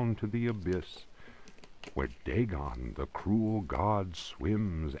him down to the abyss, where Dagon, the cruel god,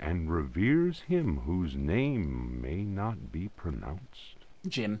 swims and reveres him whose name may not be pronounced.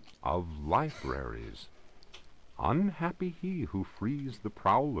 Jim. Of libraries. Unhappy he who frees the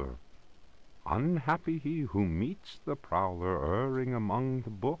prowler. Unhappy he who meets the prowler erring among the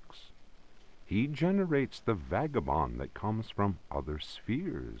books. He generates the vagabond that comes from other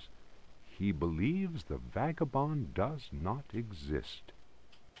spheres. He believes the vagabond does not exist.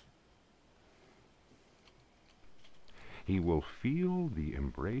 He will feel the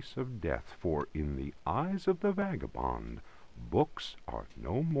embrace of death, for in the eyes of the vagabond, books are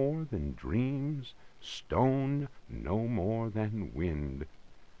no more than dreams, stone no more than wind.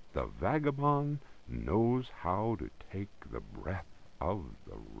 The vagabond knows how to take the breath of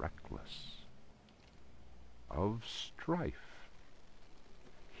the reckless. Of strife.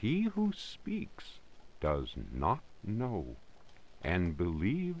 He who speaks does not know, and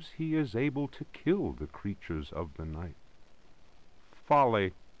believes he is able to kill the creatures of the night.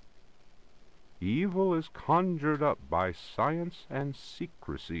 Folly. Evil is conjured up by science and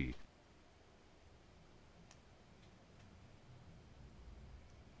secrecy.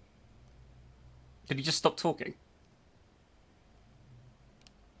 Did he just stop talking?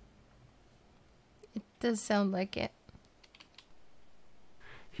 It does sound like it.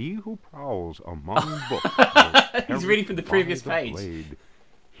 He who prowls among books will He's reading from the previous terrify the page. blade.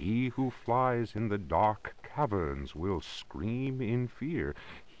 He who flies in the dark caverns will scream in fear.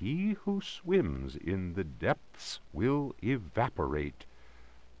 He who swims in the depths will evaporate.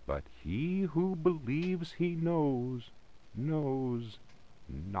 But he who believes he knows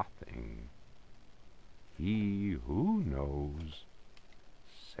nothing. He who knows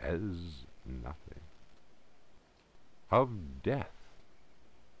says nothing. Of death.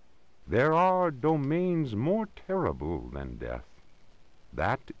 There are domains more terrible than death.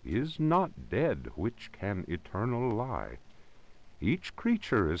 That is not dead which can eternal lie. Each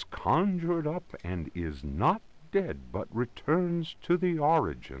creature is conjured up and is not dead, but returns to the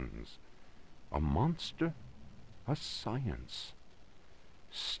origins. A monster, a science.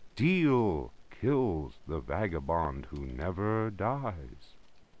 Steel kills the vagabond who never dies.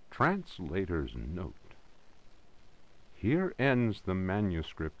 Translator's note. Here ends the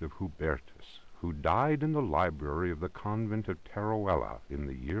manuscript of Hubertus, who died in the library of the convent of Teruella in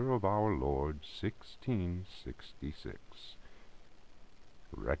the year of our Lord 1666.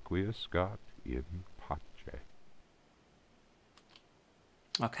 Requiescat in pace.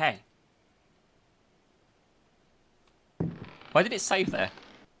 Okay. Why did it save there?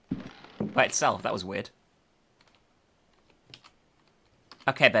 By itself, that was weird.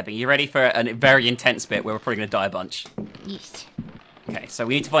 Okay, Bebby, you ready for a very intense bit where we're probably going to die a bunch? Yes. Okay, so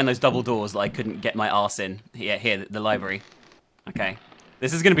we need to find those double doors that I couldn't get my arse in. Here, the library. Okay.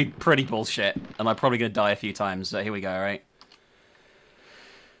 This is going to be pretty bullshit, and I'm probably going to die a few times, so here we go, alright?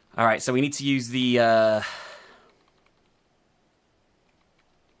 Alright, so we need to use the,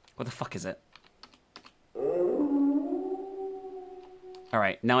 what the fuck is it?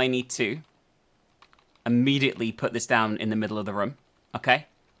 Alright, now I need to immediately put this down in the middle of the room, okay?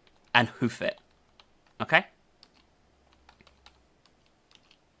 And hoof it, okay?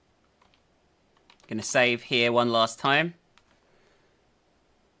 Gonna save here one last time.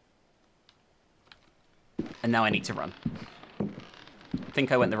 And now I need to run. I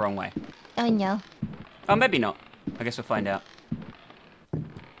think I went the wrong way. Oh no. Oh, maybe not. I guess we'll find out.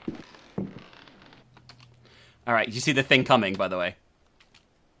 Alright, did you see the thing coming, by the way?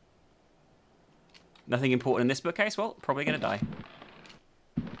 Nothing important in this bookcase? Well, probably gonna die.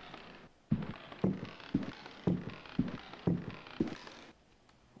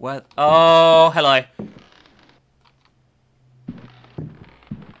 What? Oh, hello.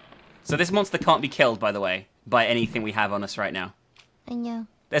 So this monster can't be killed, by the way, by anything we have on us right now. I know.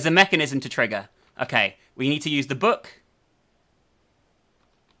 There's a mechanism to trigger. Okay, we need to use the book.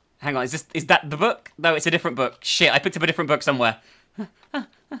 Hang on, is that the book? No, it's a different book. Shit, I picked up a different book somewhere. Oh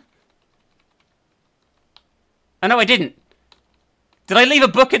no, I didn't. Did I leave a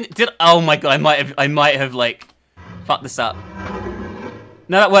book in? Oh my god, I might have like fucked this up.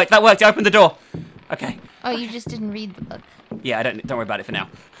 No, that worked. That worked. I opened the door. Okay. Oh, you just didn't read the book. Yeah, don't worry about it for now.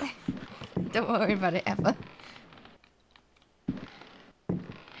 Don't worry about it ever.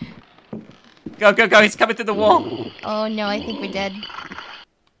 Go, go, go. He's coming through the wall. Oh no, I think we're dead.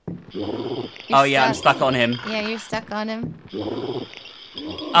 Oh yeah, I'm stuck on him. Yeah, you're stuck on him.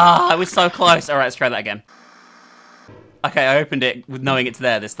 Ah, I was so close. Alright, let's try that again. Okay, I opened it with knowing it's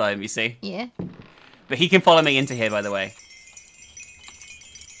there this time, you see? Yeah. But he can follow me into here, by the way.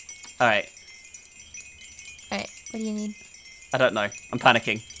 Alright. Alright, what do you need? I don't know. I'm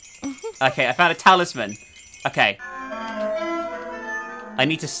panicking. Okay, I found a talisman. Okay. I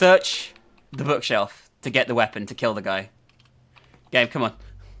need to search the bookshelf to get the weapon to kill the guy. Game, come on.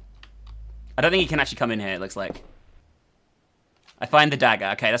 I don't think he can actually come in here, it looks like. I find the dagger.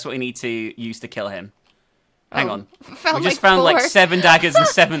 Okay, that's what we need to use to kill him. Hang on. We just found like 7 daggers and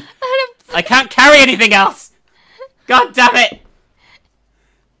 7... I can't carry anything else! God damn it!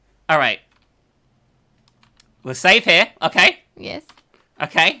 Alright. We'll save here, okay? Yes.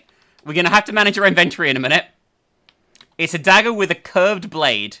 Okay. We're gonna have to manage our inventory in a minute. It's a dagger with a curved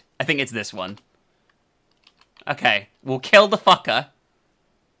blade. I think it's this one. Okay. We'll kill the fucker.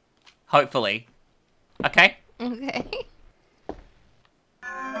 Hopefully. Okay? Okay.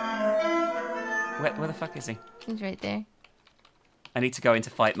 Where the fuck is he? He's right there. I need to go into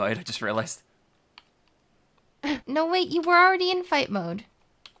fight mode, I just realized. No, wait, you were already in fight mode.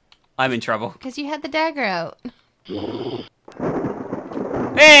 I'm in trouble. Because you had the dagger out.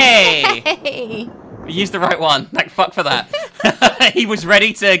 Hey! Hey! We used the right one. Like, fuck for that. He was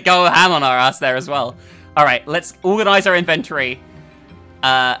ready to go ham on our ass there as well. Alright, let's organize our inventory.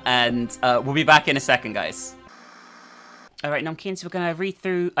 And we'll be back in a second, guys. Alright, Nomkins, we're going to read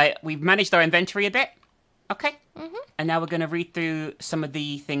through... we've managed our inventory a bit. Okay. Mm-hmm. And now we're going to read through some of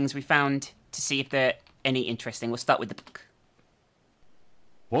the things we found to see if they're any interesting. We'll start with the book.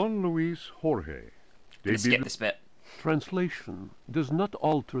 Juan Luis Jorge. Let's skip this bit. Translation does not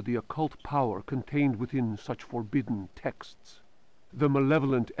alter the occult power contained within such forbidden texts. The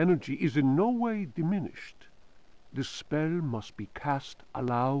malevolent energy is in no way diminished. The spell must be cast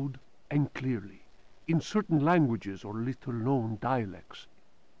aloud and clearly, in certain languages or little-known dialects.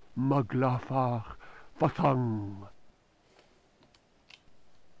 Maglafar Fathang.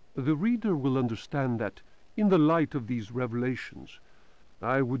 The reader will understand that, in the light of these revelations,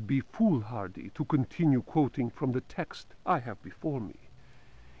 I would be foolhardy to continue quoting from the text I have before me.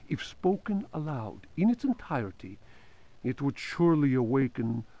 If spoken aloud in its entirety, it would surely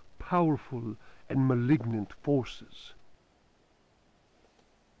awaken powerful and malignant forces.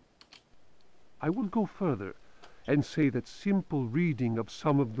 I will go further and say that simple reading of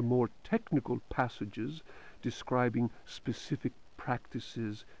some of the more technical passages describing specific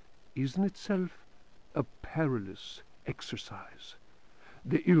practices is in itself a perilous exercise.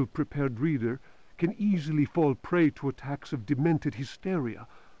 The ill-prepared reader can easily fall prey to attacks of demented hysteria,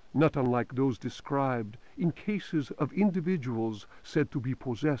 not unlike those described in cases of individuals said to be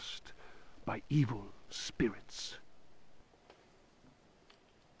possessed by evil spirits.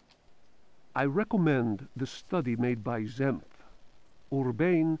 I recommend the study made by Zempf,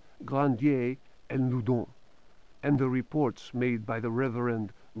 Urbain, Grandier, and Loudon, and the reports made by the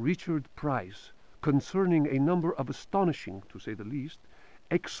Reverend Richard Price concerning a number of astonishing, to say the least,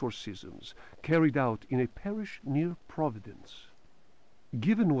 exorcisms carried out in a parish near Providence.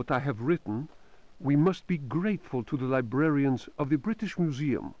 Given what I have written, we must be grateful to the librarians of the British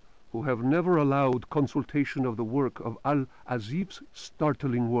Museum, who have never allowed consultation of the work of Al-Azif's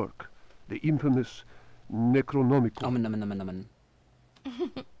startling work, the infamous Necronomicon.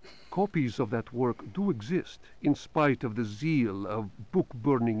 Copies of that work do exist, in spite of the zeal of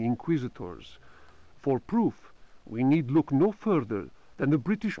book-burning inquisitors. For proof, we need look no further than the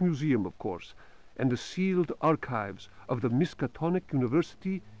British Museum, of course, and the sealed archives of the Miskatonic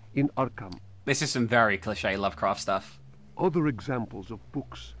University in Arkham. This is some very cliché Lovecraft stuff. Other examples of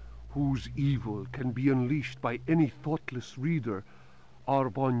books whose evil can be unleashed by any thoughtless reader are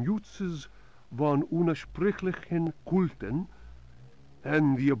von Jutz's von Unersprechlichen Kulten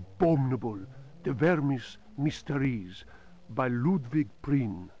and the abominable De Vermis Mysteries by Ludwig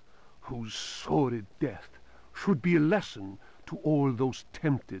Prien, whose sordid death should be a lesson to all those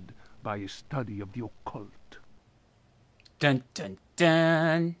tempted by a study of the occult. Dun dun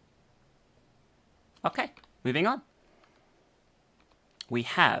dun. Okay, moving on. We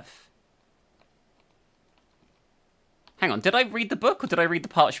have... Hang on, did I read the book or did I read the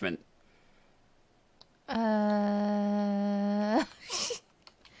parchment? I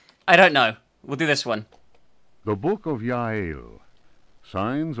don't know. We'll do this one. The Book of Yael.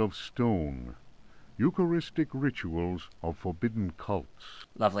 Signs of Stone. Eucharistic rituals of forbidden cults.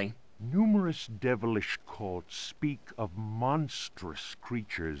 Lovely. Numerous devilish cults speak of monstrous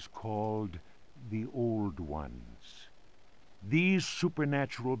creatures called the Old Ones. These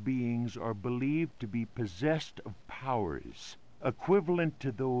supernatural beings are believed to be possessed of powers equivalent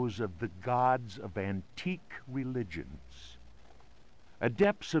to those of the gods of antique religions.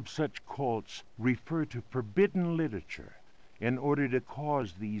 Adepts of such cults refer to forbidden literature in order to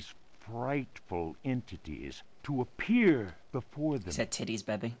cause these frightful entities to appear before them. Said titties,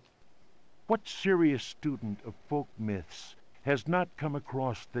 baby. What serious student of folk myths has not come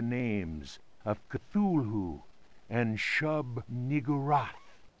across the names of Cthulhu and Shub-Niggurath?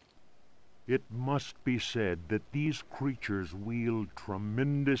 It must be said that these creatures wield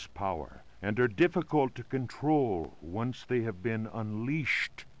tremendous power and are difficult to control once they have been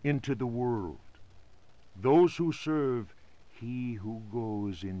unleashed into the world. Those who serve He who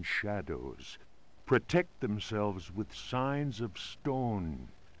goes in shadows protect themselves with signs of stone,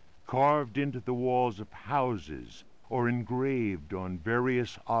 carved into the walls of houses or engraved on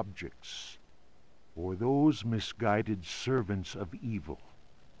various objects. For those misguided servants of evil,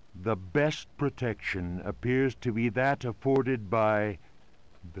 the best protection appears to be that afforded by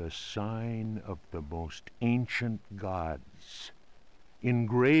the sign of the most ancient gods,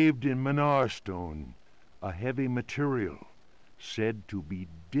 engraved in Manar stone, a heavy material said to be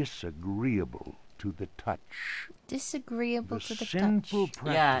disagreeable to the touch. Disagreeable to the touch. Sinful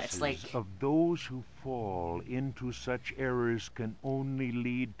practices Yeah, it's like... of those who fall into such errors can only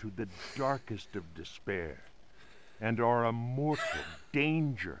lead to the darkest of despair, and are a mortal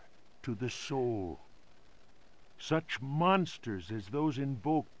danger to the soul. Such monsters as those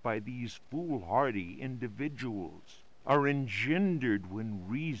invoked by these foolhardy individuals are engendered when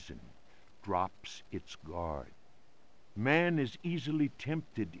reason drops its guard. Man is easily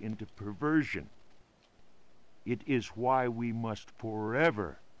tempted into perversion. It is why we must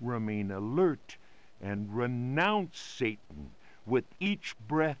forever remain alert and renounce Satan with each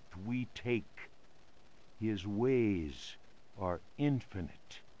breath we take. His ways are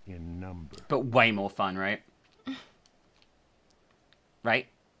infinite in number. But way more fun, right? Right?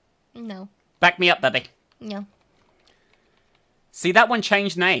 No. Back me up, baby. No. See, that one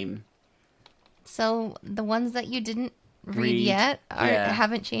changed name. So the ones that you didn't read Read, yet yeah.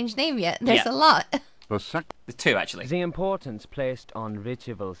 haven't changed name yet. There's Yeah. a lot. There's two, actually. The importance placed on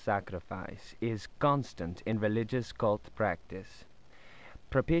ritual sacrifice is constant in religious cult practice.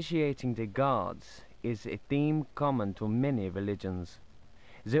 Propitiating the gods is a theme common to many religions.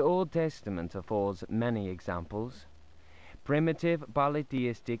 The Old Testament affords many examples. Primitive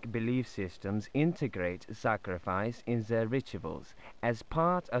polytheistic belief systems integrate sacrifice in their rituals as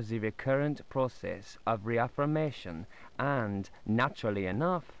part of the recurrent process of reaffirmation and, naturally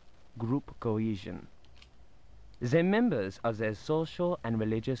enough, group cohesion. The members of their social and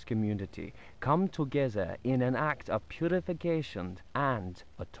religious community come together in an act of purification and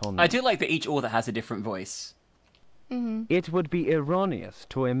atonement. I do like that each author has a different voice. Mm-hmm. It would be erroneous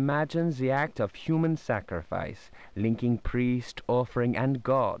to imagine the act of human sacrifice linking priest, offering, and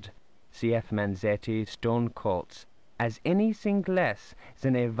God, C.F. Manzetti, stone cults, as anything less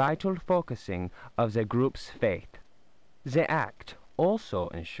than a vital focusing of the group's faith. The act also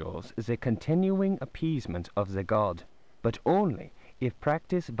ensures the continuing appeasement of the god, but only if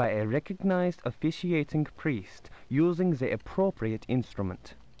practiced by a recognized officiating priest using the appropriate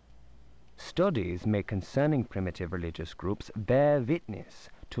instrument. Studies made concerning primitive religious groups bear witness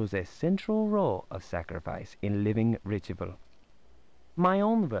to the central role of sacrifice in living ritual. My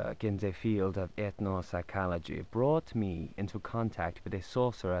own work in the field of ethnopsychology brought me into contact with a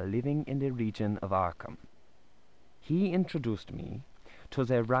sorcerer living in the region of Arkham. He introduced me to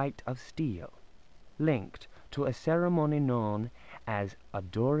the rite of steel, linked to a ceremony known as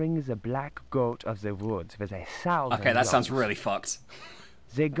adoring the black goat of the woods with 1,000 Okay, that sounds lungs. really fucked.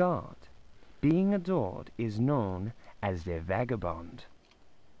 The god being adored is known as the vagabond.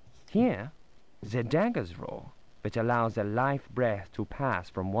 Here, the dagger's role, which allows the life breath to pass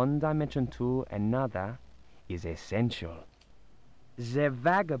from one dimension to another, is essential. The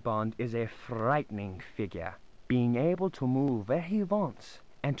vagabond is a frightening figure, being able to move where he wants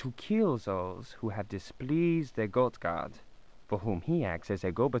and to kill those who have displeased the goat god, for whom he acts as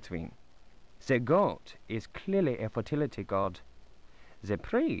a go-between. The goat is clearly a fertility god. The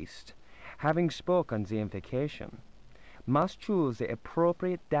priest, having spoken the invocation, must choose the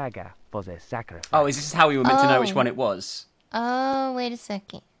appropriate dagger for the sacrifice. Oh, is this how we were meant to know which one it was? Oh, wait a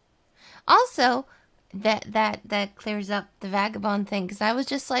second. Also, that clears up the vagabond thing, because I was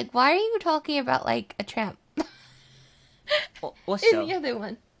just like, why are you talking about, like, a tramp? Also, In the other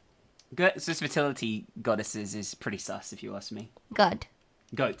one. this fertility goddesses is pretty sus, if you ask me. God.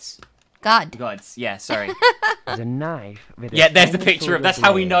 Goats. God. Gods, yeah, sorry. There's a knife with a Yeah, there's the tiny picture of. silver That's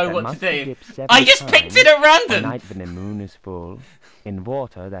how we blade know that what must to be do. dipped several I just picked it times at random. a night when the moon is full, in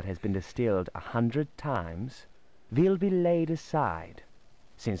water that has been distilled 100 times, will be laid aside,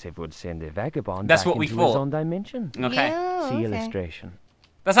 since it would send a vagabond That's back what we into his thought. own dimension. Okay. Yeah, See okay. illustration.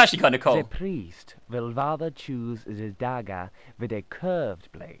 That's actually kind of The cool. priest will rather choose the dagger with a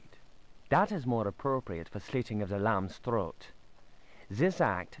curved blade. That is more appropriate for slitting of the lamb's throat. This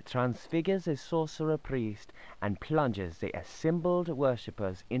act transfigures a sorcerer priest and plunges the assembled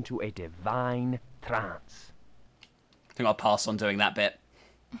worshippers into a divine trance. I think I'll pass on doing that bit.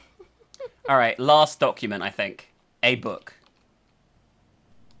 Alright, last document, I think. A book.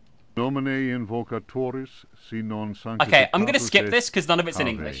 Domine invocatoris si non sanctificatus Okay, I'm going to skip est this because none of it's in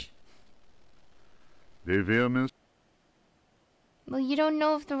ave. English. De vermis Well, you don't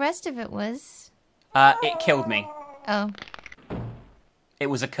know if the rest of it was. It killed me. Oh. It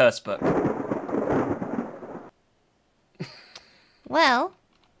was a curse book. Well,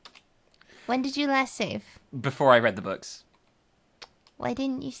 when did you last save? Before I read the books. Why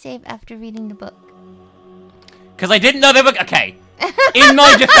didn't you save after reading the book? Because I didn't know they were... Okay. In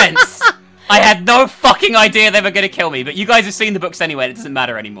my defense, I had no fucking idea they were going to kill me, but you guys have seen the books anyway, it doesn't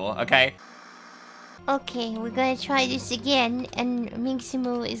matter anymore, okay? Okay, we're gonna try this again, and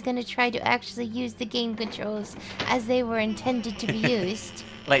Minximu is gonna try to actually use the game controls as they were intended to be used.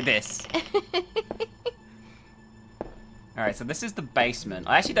 Like this. Alright, so this is the basement.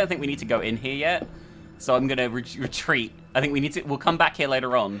 I actually don't think we need to go in here yet, so I'm gonna retreat. I think we need to... We'll come back here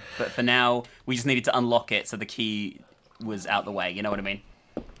later on, but for now, we just needed to unlock it so the key was out the way, you know what I mean?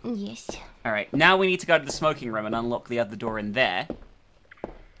 Yes. Alright, now we need to go to the smoking room and unlock the other door in there.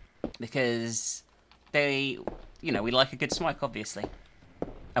 Because they, you know, we like a good smoke, obviously.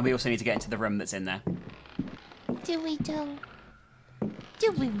 And we also need to get into the room that's in there. Do we though?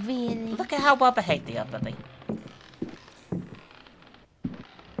 Do we really? Look at how well behaved they are, Bubby.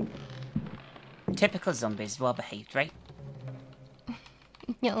 Typical zombies, well behaved, right?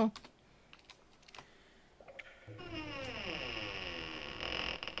 No.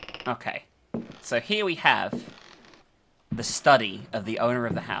 Okay, so here we have the study of the owner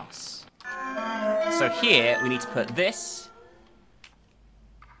of the house. So here we need to put this.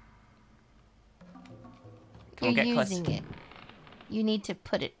 Come You're on, get close. using it. You need to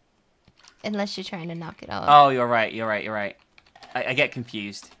put it, unless you're trying to knock it off. Oh, you're right. I get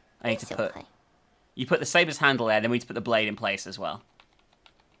confused. I need to It's put... okay. You put the saber's handle there, then we need to put the blade in place as well.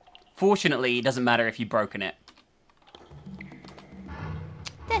 Fortunately, it doesn't matter if you've broken it.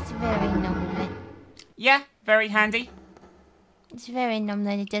 That's very numb. Yeah, very handy. It's very numb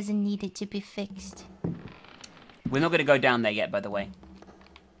that it doesn't need it to be fixed. We're not going to go down there yet, by the way.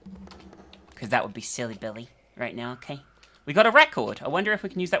 Because that would be silly, Billy, right now, okay? We got a record. I wonder if we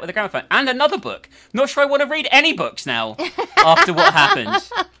can use that with a gramophone. And another book. Not sure I want to read any books now, after what happened.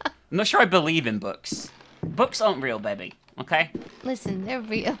 I'm not sure I believe in books. Books aren't real, baby, okay? Listen, they're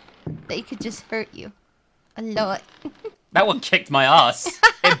real. They could just hurt you. A lot. That one kicked my ass.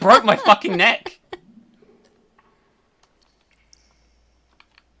 It broke my fucking neck.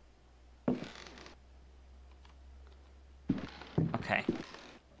 Okay.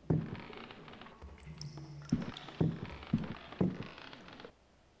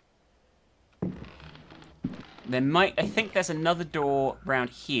 I think there's another door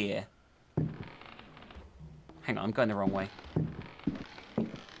around here. Hang on, I'm going the wrong way.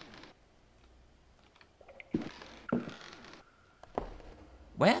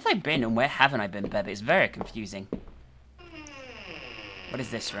 Where have I been and where haven't I been, Beb? It's very confusing. What is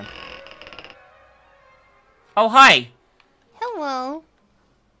this room? Oh, hi! Hello.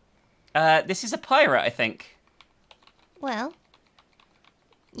 This is a pirate, I think. Well,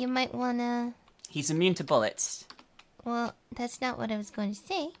 you might wanna... He's immune to bullets. Well, that's not what I was going to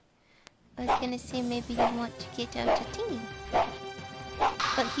say. I was going to say maybe you want to get out a tingy.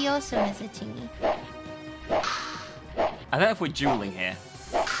 But he also has a tingy. I don't know if we're dueling here.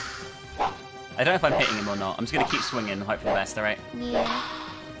 I don't know if I'm hitting him or not. I'm just going to keep swinging and hope for the best, alright? Yeah.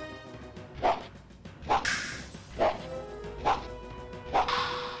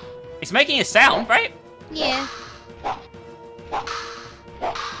 It's making a sound, right? Yeah.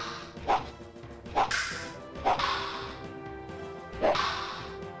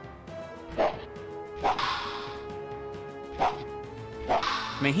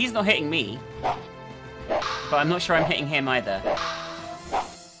 I mean, he's not hitting me. But I'm not sure I'm hitting him either. I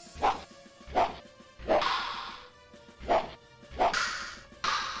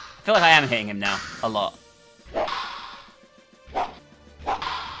feel like I am hitting him now. A lot.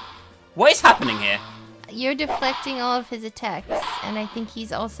 What is happening here? You're deflecting all of his attacks, and I think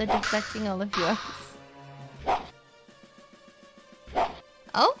he's also deflecting all of yours.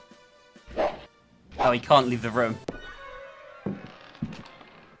 Oh? Oh, he can't leave the room.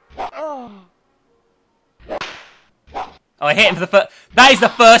 Oh. Oh, I hit him for the first... That is the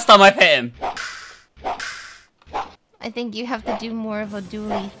first time I've hit him! I think you have to do more of a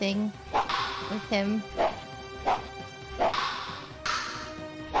dually thing with him.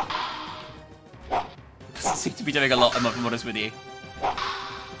 Doesn't seem to be doing a lot, if I'm honest with you.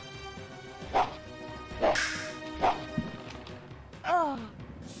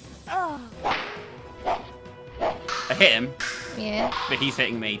 I hit him. Yeah. But he's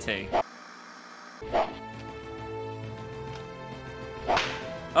hitting me too.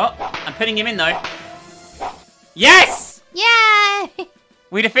 Oh, I'm putting him in though. Yes! Yay!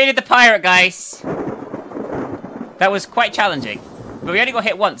 We defeated the pirate, guys. That was quite challenging. But we only got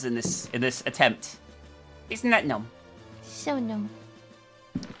hit once in this attempt. Isn't that numb? So numb.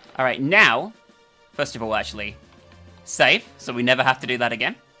 Alright, now, first of all, actually, save, so we never have to do that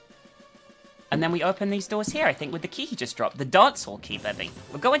again. And then we open these doors here, I think, with the key he just dropped. The dance hall key, baby.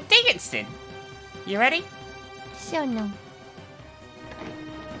 We're going dancing. You ready? So numb.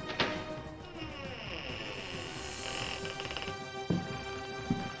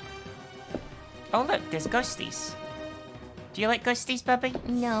 Oh, look, there's ghosties. Do you like ghosties, baby?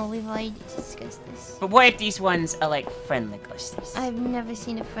 No, we've already discussed this. But what if these ones are like friendly ghosties? I've never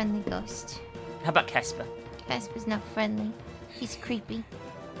seen a friendly ghost. How about Casper? Casper's not friendly. He's creepy.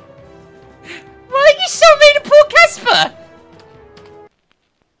 Why are you so mean to poor Casper?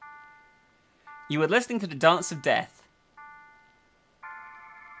 You were listening to the Dance of Death.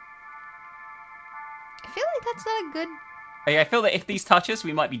 I feel like that's not a good... I feel that if these touch us,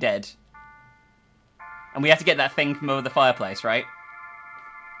 we might be dead. And we have to get that thing from over the fireplace, right?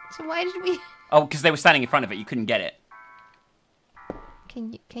 So why did we... Oh, because they were standing in front of it. You couldn't get it.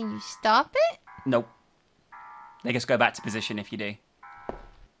 Can you stop it? Nope. They just go back to position if you do.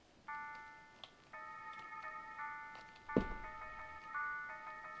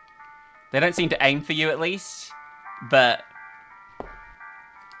 They don't seem to aim for you, at least. But...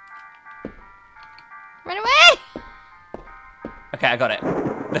 Run away! Okay, I got it.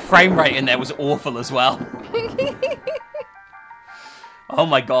 The frame rate in there was awful as well. Oh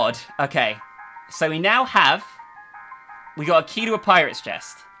my god. Okay. So we now have... We got a key to a pirate's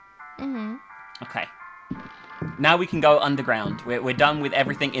chest. Mm-hmm. Okay. Now we can go underground. We're done with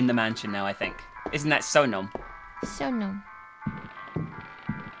everything in the mansion now, I think. Isn't that so numb? So numb.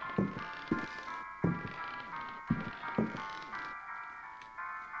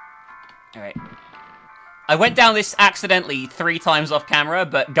 Alright. I went down this accidentally 3 times off camera,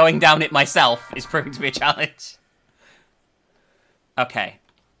 but going down it myself is proving to be a challenge. Okay.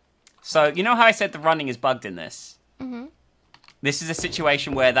 So, you know how I said the running is bugged in this? Mm-hmm. This is a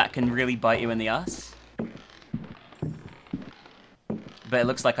situation where that can really bite you in the ass. But it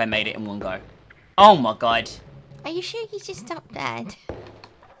looks like I made it in one go. Oh my god. Are you sure he's just not dead?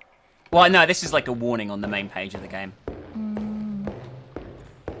 Well, no, this is like a warning on the main page of the game.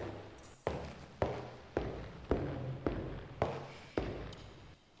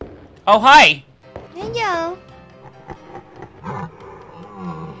 Oh, hi! Hello.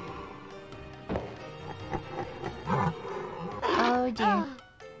 Oh dear.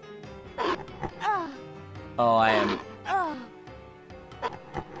 Oh, I am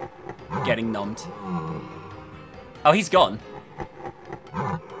getting numbed. Oh, he's gone.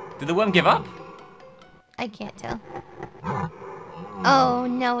 Did the worm give up? I can't tell. Oh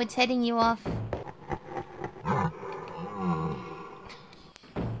no, it's heading you off.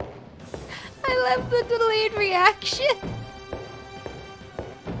 I love the delayed reaction.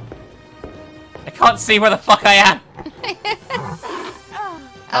 I can't see where the fuck I am.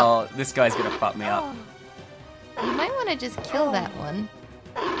 Oh, this guy's gonna fuck me up. You might want to just kill that one.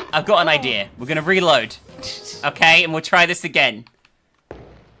 I've got an idea. We're gonna reload. Okay, and we'll try this again.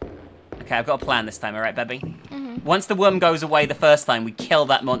 Okay, I've got a plan this time, alright, baby? Mm-hmm. Once the worm goes away the first time, we kill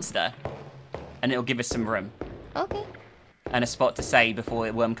that monster. And it'll give us some room. Okay. And a spot to say before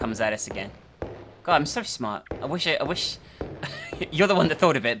the worm comes at us again. God, I'm so smart. I wish... You're the one that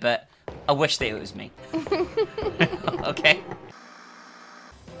thought of it, but I wish that it was me. Okay?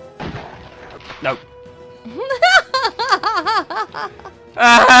 Nope.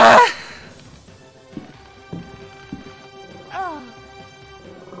 Ah!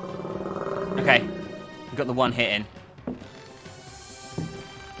 Okay. We've got the one hit in.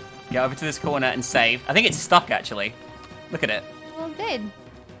 Get over to this corner and save. I think it's stuck, actually. Look at it. Well, good.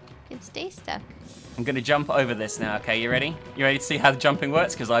 Could stay stuck. I'm gonna jump over this now, okay? You ready? You ready to see how the jumping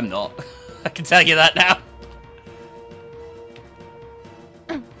works? Because I'm not. I can tell you that now.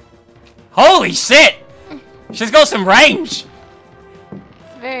 Holy shit! She's got some range!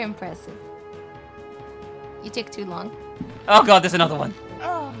 It's very impressive. You took too long. Oh god, there's another one.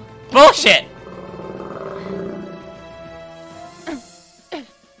 Oh. Bullshit!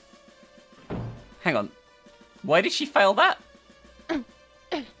 Hang on. Why did she fail that?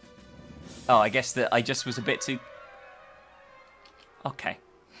 Oh, I guess that I just was a bit too... Okay.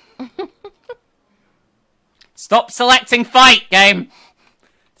 Stop selecting fight, game!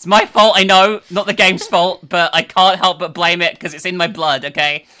 It's my fault, I know. Not the game's fault, but I can't help but blame it because it's in my blood,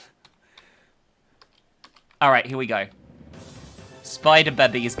 okay? Alright, here we go. Spider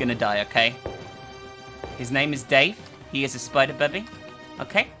Baby is gonna die, okay? His name is Dave. He is a Spider Baby.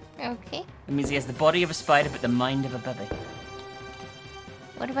 Okay? Okay. That means he has the body of a spider but the mind of a baby.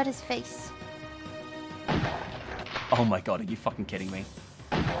 What about his face? Oh my god, are you fucking kidding me?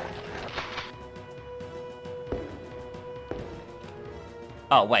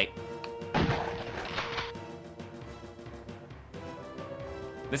 Oh, wait.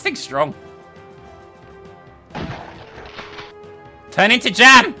 This thing's strong. Turn into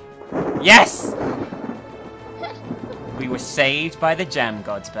jam! Yes! We were saved by the jam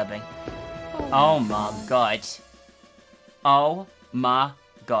gods, baby. Oh my god. Oh my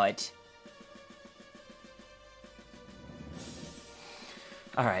god.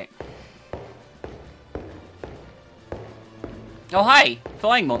 Alright. Oh hi!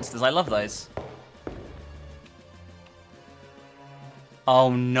 Flying monsters, I love those.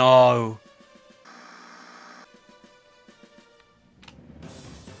 Oh no!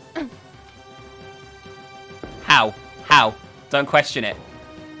 How? How? Don't question it.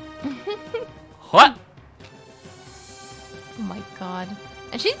 What? Oh my god.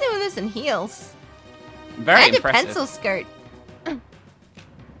 And she's doing this in heels. Very and impressive. a pencil skirt.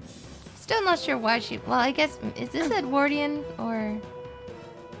 Still not sure why she... Well, I guess... Is this Edwardian or...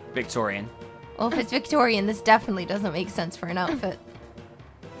 Victorian. Well, if it's Victorian, this definitely doesn't make sense for an outfit.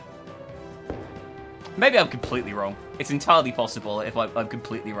 Maybe I'm completely wrong. It's entirely possible if I'm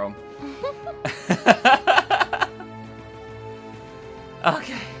completely wrong.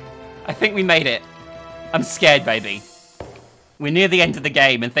 Okay. I think we made it. I'm scared, baby. We're near the end of the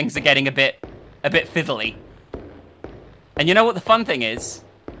game and things are getting a bit fiddly. And you know what the fun thing is,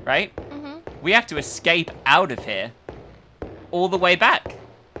 right? Mm-hmm. We have to escape out of here all the way back.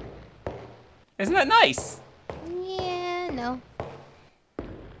 Isn't that nice? Yeah, no.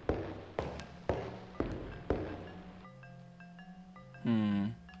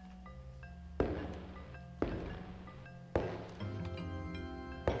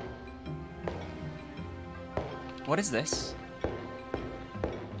 What is this?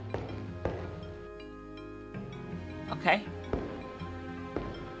 Okay.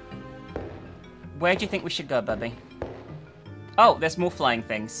 Where do you think we should go, Bubby? Oh, there's more flying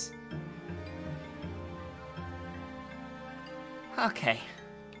things. Okay.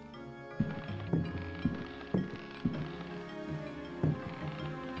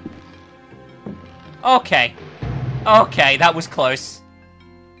 Okay. Okay, that was close.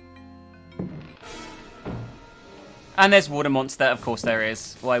 And there's water monster, of course there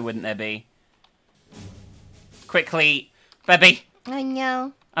is. Why wouldn't there be? Quickly, baby. I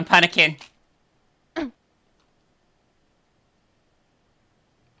know. I'm panicking.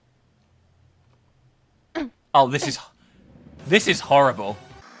 Oh, this is horrible.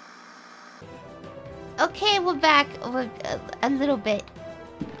 Okay, we're back a little bit.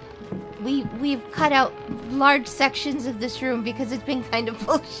 We've cut out large sections of this room because it's been kind of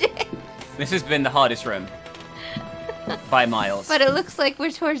bullshit. This has been the hardest room. By miles. But it looks like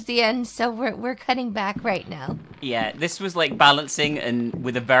we're towards the end, so we're cutting back right now. Yeah, this was like balancing and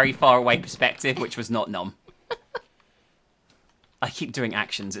with a very far away perspective, which was not nom. I keep doing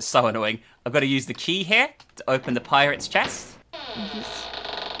actions, it's so annoying. I've got to use the key here to open the pirate's chest.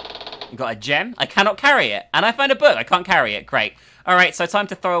 You got a gem. I cannot carry it. And I found a book. I can't carry it. Great. Alright, so time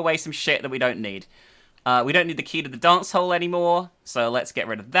to throw away some shit that we don't need. We don't need the key to the dance hole anymore, so let's get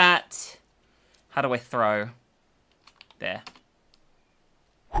rid of that. How do I throw? There.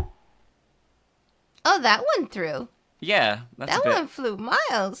 Oh, that one through. Yeah, that's that a bit... one flew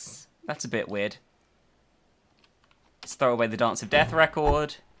miles. That's a bit weird. Let's throw away the Dance of Death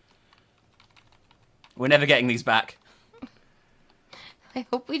record. We're never getting these back. I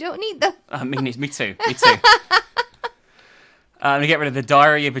hope we don't need them. Me too. Me too. I'm gonna get rid of the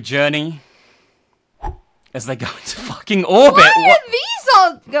Diary of a Journey. As they go into fucking orbit. Why are these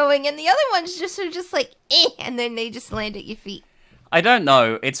all going and the other ones just are just like, eh, and then they just land at your feet? I don't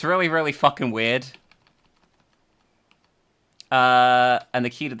know. It's really, really fucking weird. And the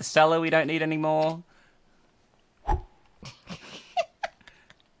key to the cellar we don't need anymore.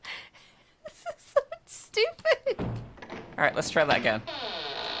 stupid. Alright, let's try that again.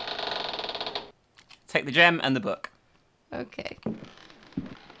 Take the gem and the book. Okay.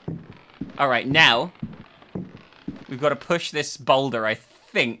 Alright, now we've got to push this boulder, I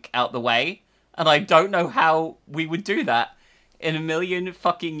think, out the way. And I don't know how we would do that in a million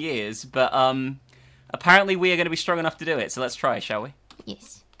fucking years. But apparently we are going to be strong enough to do it. So let's try, shall we?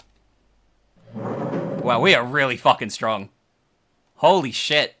 Yes. Wow, we are really fucking strong. Holy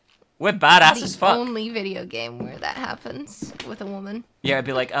shit. We're badass as fuck. The only video game where that happens with a woman. Yeah, it'd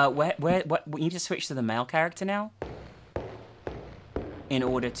be like, what, we need to switch to the male character now? In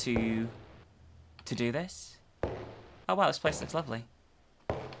order to do this? Oh wow, this place looks lovely.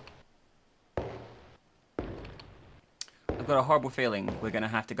 I've got a horrible feeling we're gonna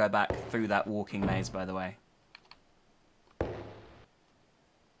have to go back through that walking maze, by the way.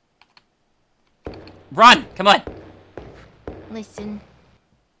 Run! Come on! Listen.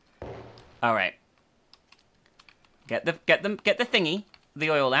 Alright. Get the thingy.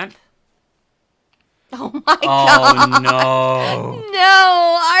 The oil lamp. Oh my god! Oh no!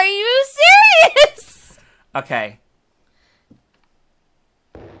 No! Are you serious? Okay.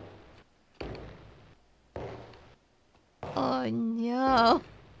 Oh no.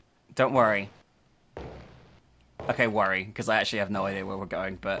 Don't worry. Okay, worry, because I actually have no idea where we're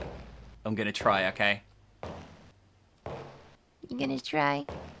going, but I'm gonna try, okay? You gonna try?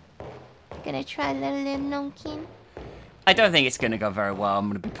 Gonna try, little Nomkin? I don't think it's gonna go very well, I'm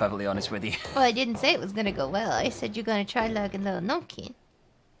gonna be perfectly honest with you. Well, I didn't say it was gonna go well. I said you're gonna try like a little Nomkin.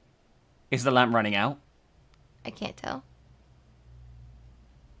 Is the lamp running out? I can't tell.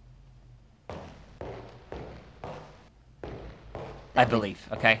 I believe,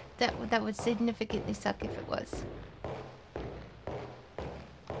 okay? That would significantly suck if it was.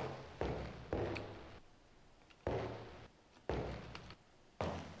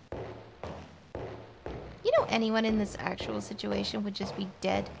 You know, anyone in this actual situation would just be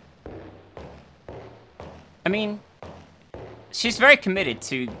dead. I mean, she's very committed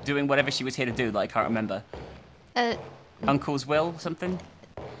to doing whatever she was here to do, like, I can't remember. Uncle's will, something?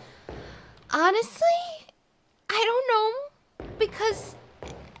 Honestly, I don't know, because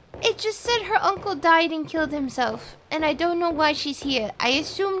it just said her uncle died and killed himself, and I don't know why she's here. I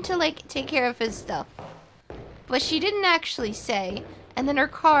assumed to, like, take care of his stuff, but she didn't actually say, and then her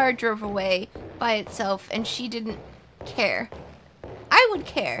car drove away by itself, and she didn't care. I would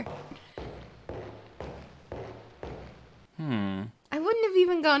care. I wouldn't have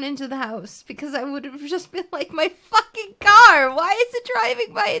even gone into the house, because I would have just been like, my fucking car! Why is it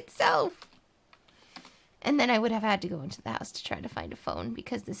driving by itself? And then I would have had to go into the house to try to find a phone,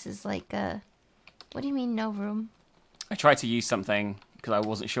 because this is like a... What do you mean, no room? I tried to use something, because I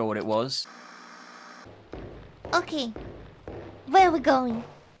wasn't sure what it was. Okay. Where are we going?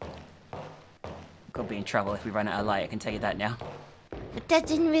 Could be in trouble if we run out of light, I can tell you that now. But that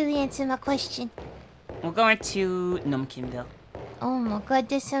didn't really answer my question. We're going to Numkinville. Oh my god,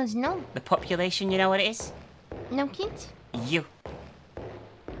 that sounds numb. The population, you know what it is? Numpkins? You.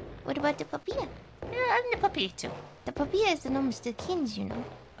 What about the papilla? Yeah, I'm the puppy too. The papilla is the numbers to kins, you know.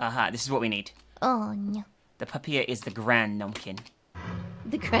 This is what we need. Oh no. The papilla is the grand Numkin.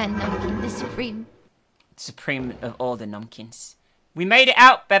 The grand numpkin, the supreme. Supreme of all the Numkins. We made it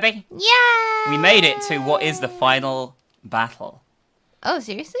out, baby! Yeah! We made it to what is the final battle. Oh,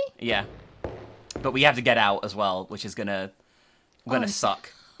 seriously? Yeah. But we have to get out as well, which is gonna suck.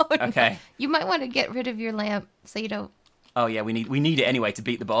 Oh, okay. No. You might want to get rid of your lamp so you don't... Oh yeah, we need it anyway to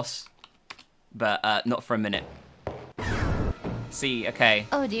beat the boss. But not for a minute. See, okay.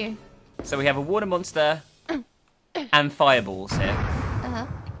 Oh dear. So we have a water monster and fireballs here. Uh-huh.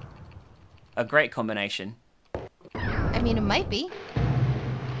 A great combination. I mean, it might be.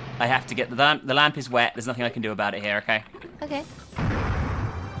 I have to get the lamp. The lamp is wet. There's nothing I can do about it here, okay? Okay.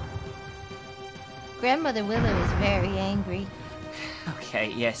 Grandmother Willow is very angry.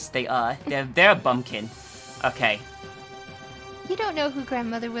 Okay, yes, they are. They're a bumpkin. Okay. You don't know who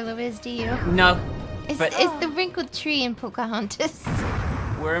Grandmother Willow is, do you? No. It's the wrinkled tree in Pocahontas.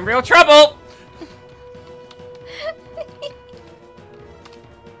 We're in real trouble!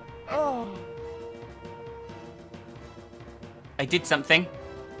 Oh. I did something.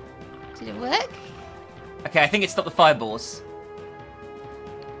 Did it work? Okay, I think it stopped the fireballs.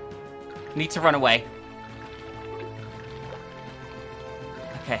 Need to run away.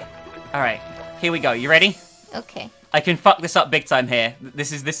 Okay. Alright. Here we go. You ready? Okay. I can fuck this up big time here.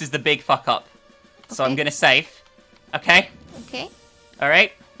 This is the big fuck up. So I'm gonna save. Okay? Okay.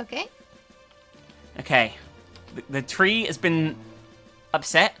 Alright? Okay. Okay. The tree has been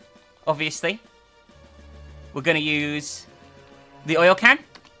upset, obviously. We're gonna use the oil can.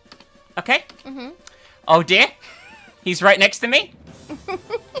 Okay? Mm-hmm. Oh dear. He's right next to me.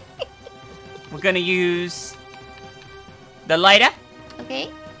 We're gonna use the lighter. Okay.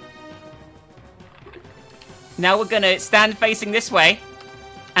 Now we're gonna stand facing this way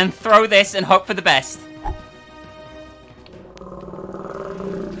and throw this and hope for the best.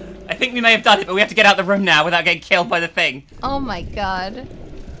 I think we may have done it, but we have to get out of the room now without getting killed by the thing. Oh my god.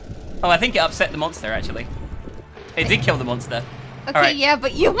 Oh, I think it upset the monster, actually. It did kill the monster. Okay, All right. yeah,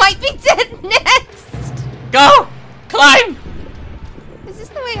 but you might be dead next! Go! Climb! Is this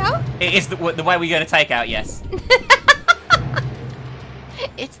the way out? It is the way we're going to take out, yes.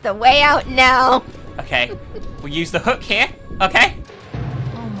 It's the way out now. Okay. We'll use the hook here, okay?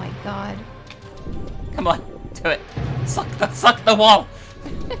 Oh my god. Come on, do it. Suck the wall.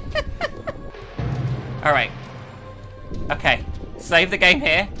 Alright. Okay. Save the game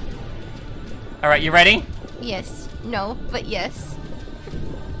here. Alright, you ready? Yes. No, but yes.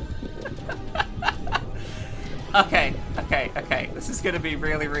 Okay. This is gonna be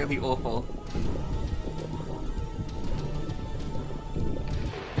really, really awful.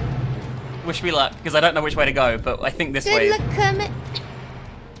 Wish me luck, because I don't know which way to go, but I think this way. Good luck, Kermit.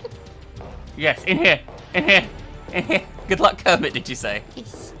 Yes, in here. Good luck, Kermit, did you say?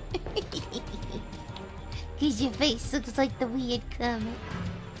 Yes. Because your face looks like the weird Kermit.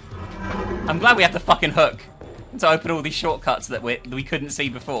 I'm glad we have the fucking hook to open all these shortcuts that we couldn't see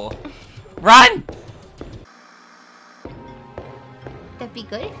before. Run! That'd be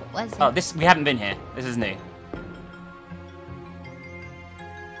good if it wasn't. Oh, we haven't been here. This is new.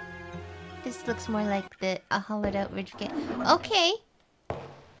 This looks more like a hollowed out ridge gate. Okay.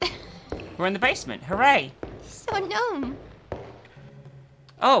 We're in the basement. Hooray! So gnome.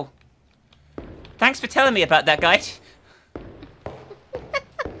 Oh. Thanks for telling me about that, guy.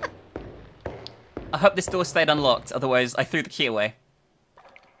 I hope this door stayed unlocked, otherwise I threw the key away.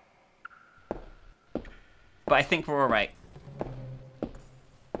 But I think we're alright.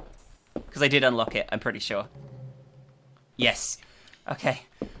 Because I did unlock it, I'm pretty sure. Yes. Okay.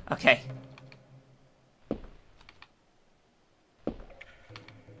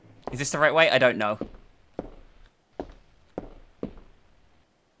 Is this the right way? I don't know.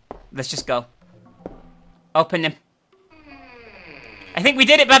 Let's just go. Open them. I think we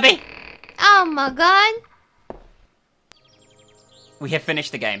did it, Bubby! Oh my god. We have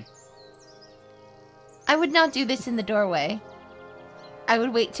finished the game. I would not do this in the doorway. I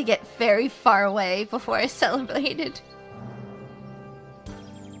would wait to get very far away before I celebrated.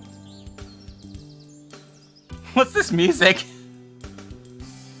 What's this music?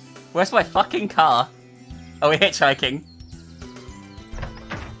 Where's my fucking car? Oh, we're hitchhiking.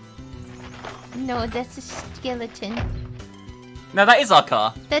 No, that's a skeleton. No, that is our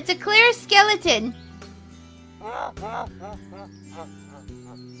car. That's a clear skeleton.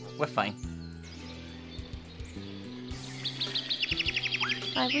 We're fine.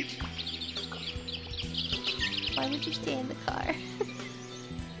 Why would you stay in the car?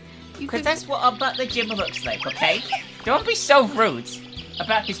 Because that's what our butler Jim looks like, okay? Don't be so rude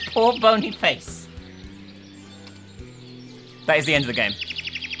about his poor bony face. That is the end of the game.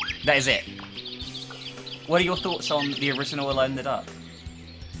 That is it. What are your thoughts on the original Alone in the Dark?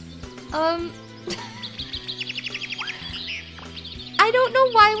 I don't know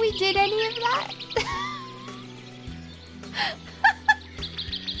why we did any of that.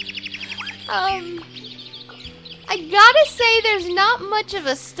 I gotta say there's not much of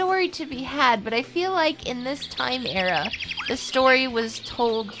a story to be had, but I feel like in this time era, the story was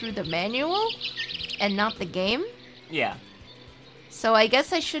told through the manual and not the game. Yeah. So I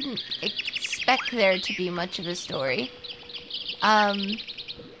guess I shouldn't expect there to be much of a story. I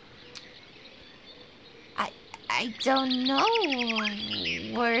don't know.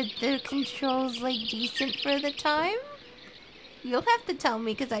 Were the controls, like, decent for the time? You'll have to tell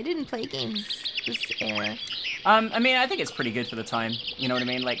me, because I didn't play games this era. I mean, I think it's pretty good for the time. You know what I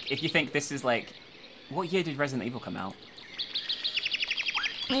mean? Like, if you think this is, like... What year did Resident Evil come out?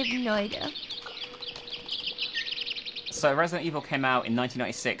 I have no idea. So Resident Evil came out in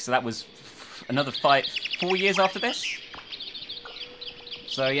 1996, so that was another 4 years after this?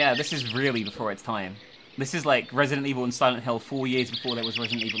 So yeah, this is really before its time. This is like Resident Evil and Silent Hill 4 years before there was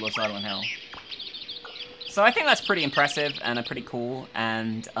Resident Evil or Silent Hill. So I think that's pretty impressive and pretty cool,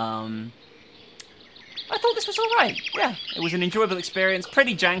 and I thought this was alright. Yeah, it was an enjoyable experience,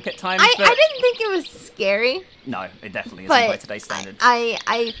 pretty jank at times. I didn't think it was scary. No, it definitely isn't by today's standards.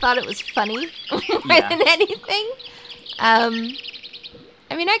 I thought it was funny more than anything. I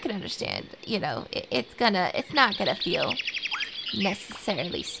mean, I can understand, you know, it's not gonna feel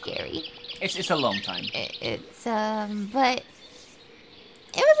necessarily scary. It's a long time. But it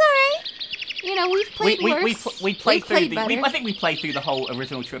was alright. You know, we've played worse. We played through played the. better. I think we played through the whole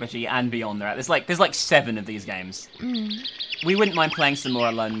original trilogy and beyond that. There's like 7 of these games. We wouldn't mind playing some more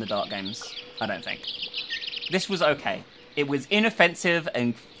Alone in the Dark games. I don't think. This was okay. It was inoffensive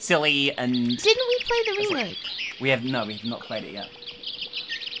and silly and. Didn't we play the remake? We have not played it yet.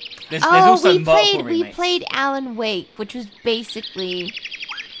 There's also multiple remakes. We played Alan Wake, which was basically.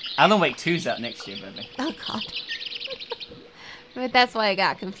 Alan Wake 2's out next year, baby. Oh god. But that's why I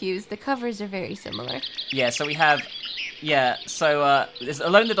got confused. The covers are very similar. Yeah, so we have... Yeah, so there's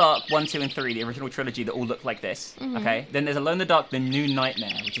Alone in the Dark 1, 2, and 3, the original trilogy that all look like this, okay? Then there's Alone in the Dark, The New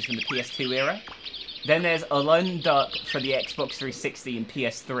Nightmare, which is from the PS2 era. Then there's Alone in the Dark for the Xbox 360 and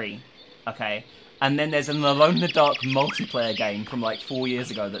PS3, okay? And then there's an Alone in the Dark multiplayer game from like 4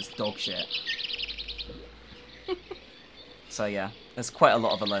 years ago that's dog shit. So yeah, there's quite a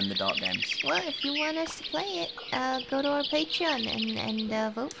lot of Alone in the Dark games. Well, if you want us to play it, go to our Patreon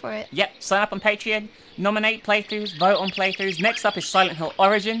and vote for it. Yep, sign up on Patreon, nominate playthroughs, vote on playthroughs. Next up is Silent Hill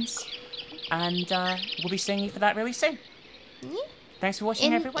Origins, and we'll be seeing you for that really soon. Yeah. Thanks for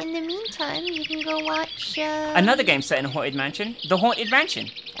watching, everyone. In the meantime, you can go watch... Another game set in a Haunted Mansion, The Haunted Mansion.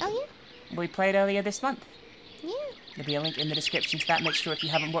 Oh, yeah? We played earlier this month. Yeah. There'll be a link in the description to that. Make sure if you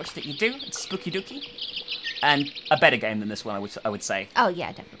haven't watched it, you do. It's spooky dooky. And a better game than this one, I would say. Oh,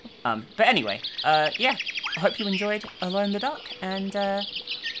 yeah, definitely. But anyway, yeah. I hope you enjoyed Alone in the Dark, and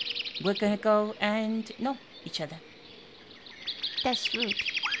we're gonna go and know each other. That's rude.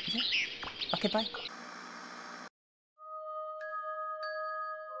 Yeah. Okay, bye.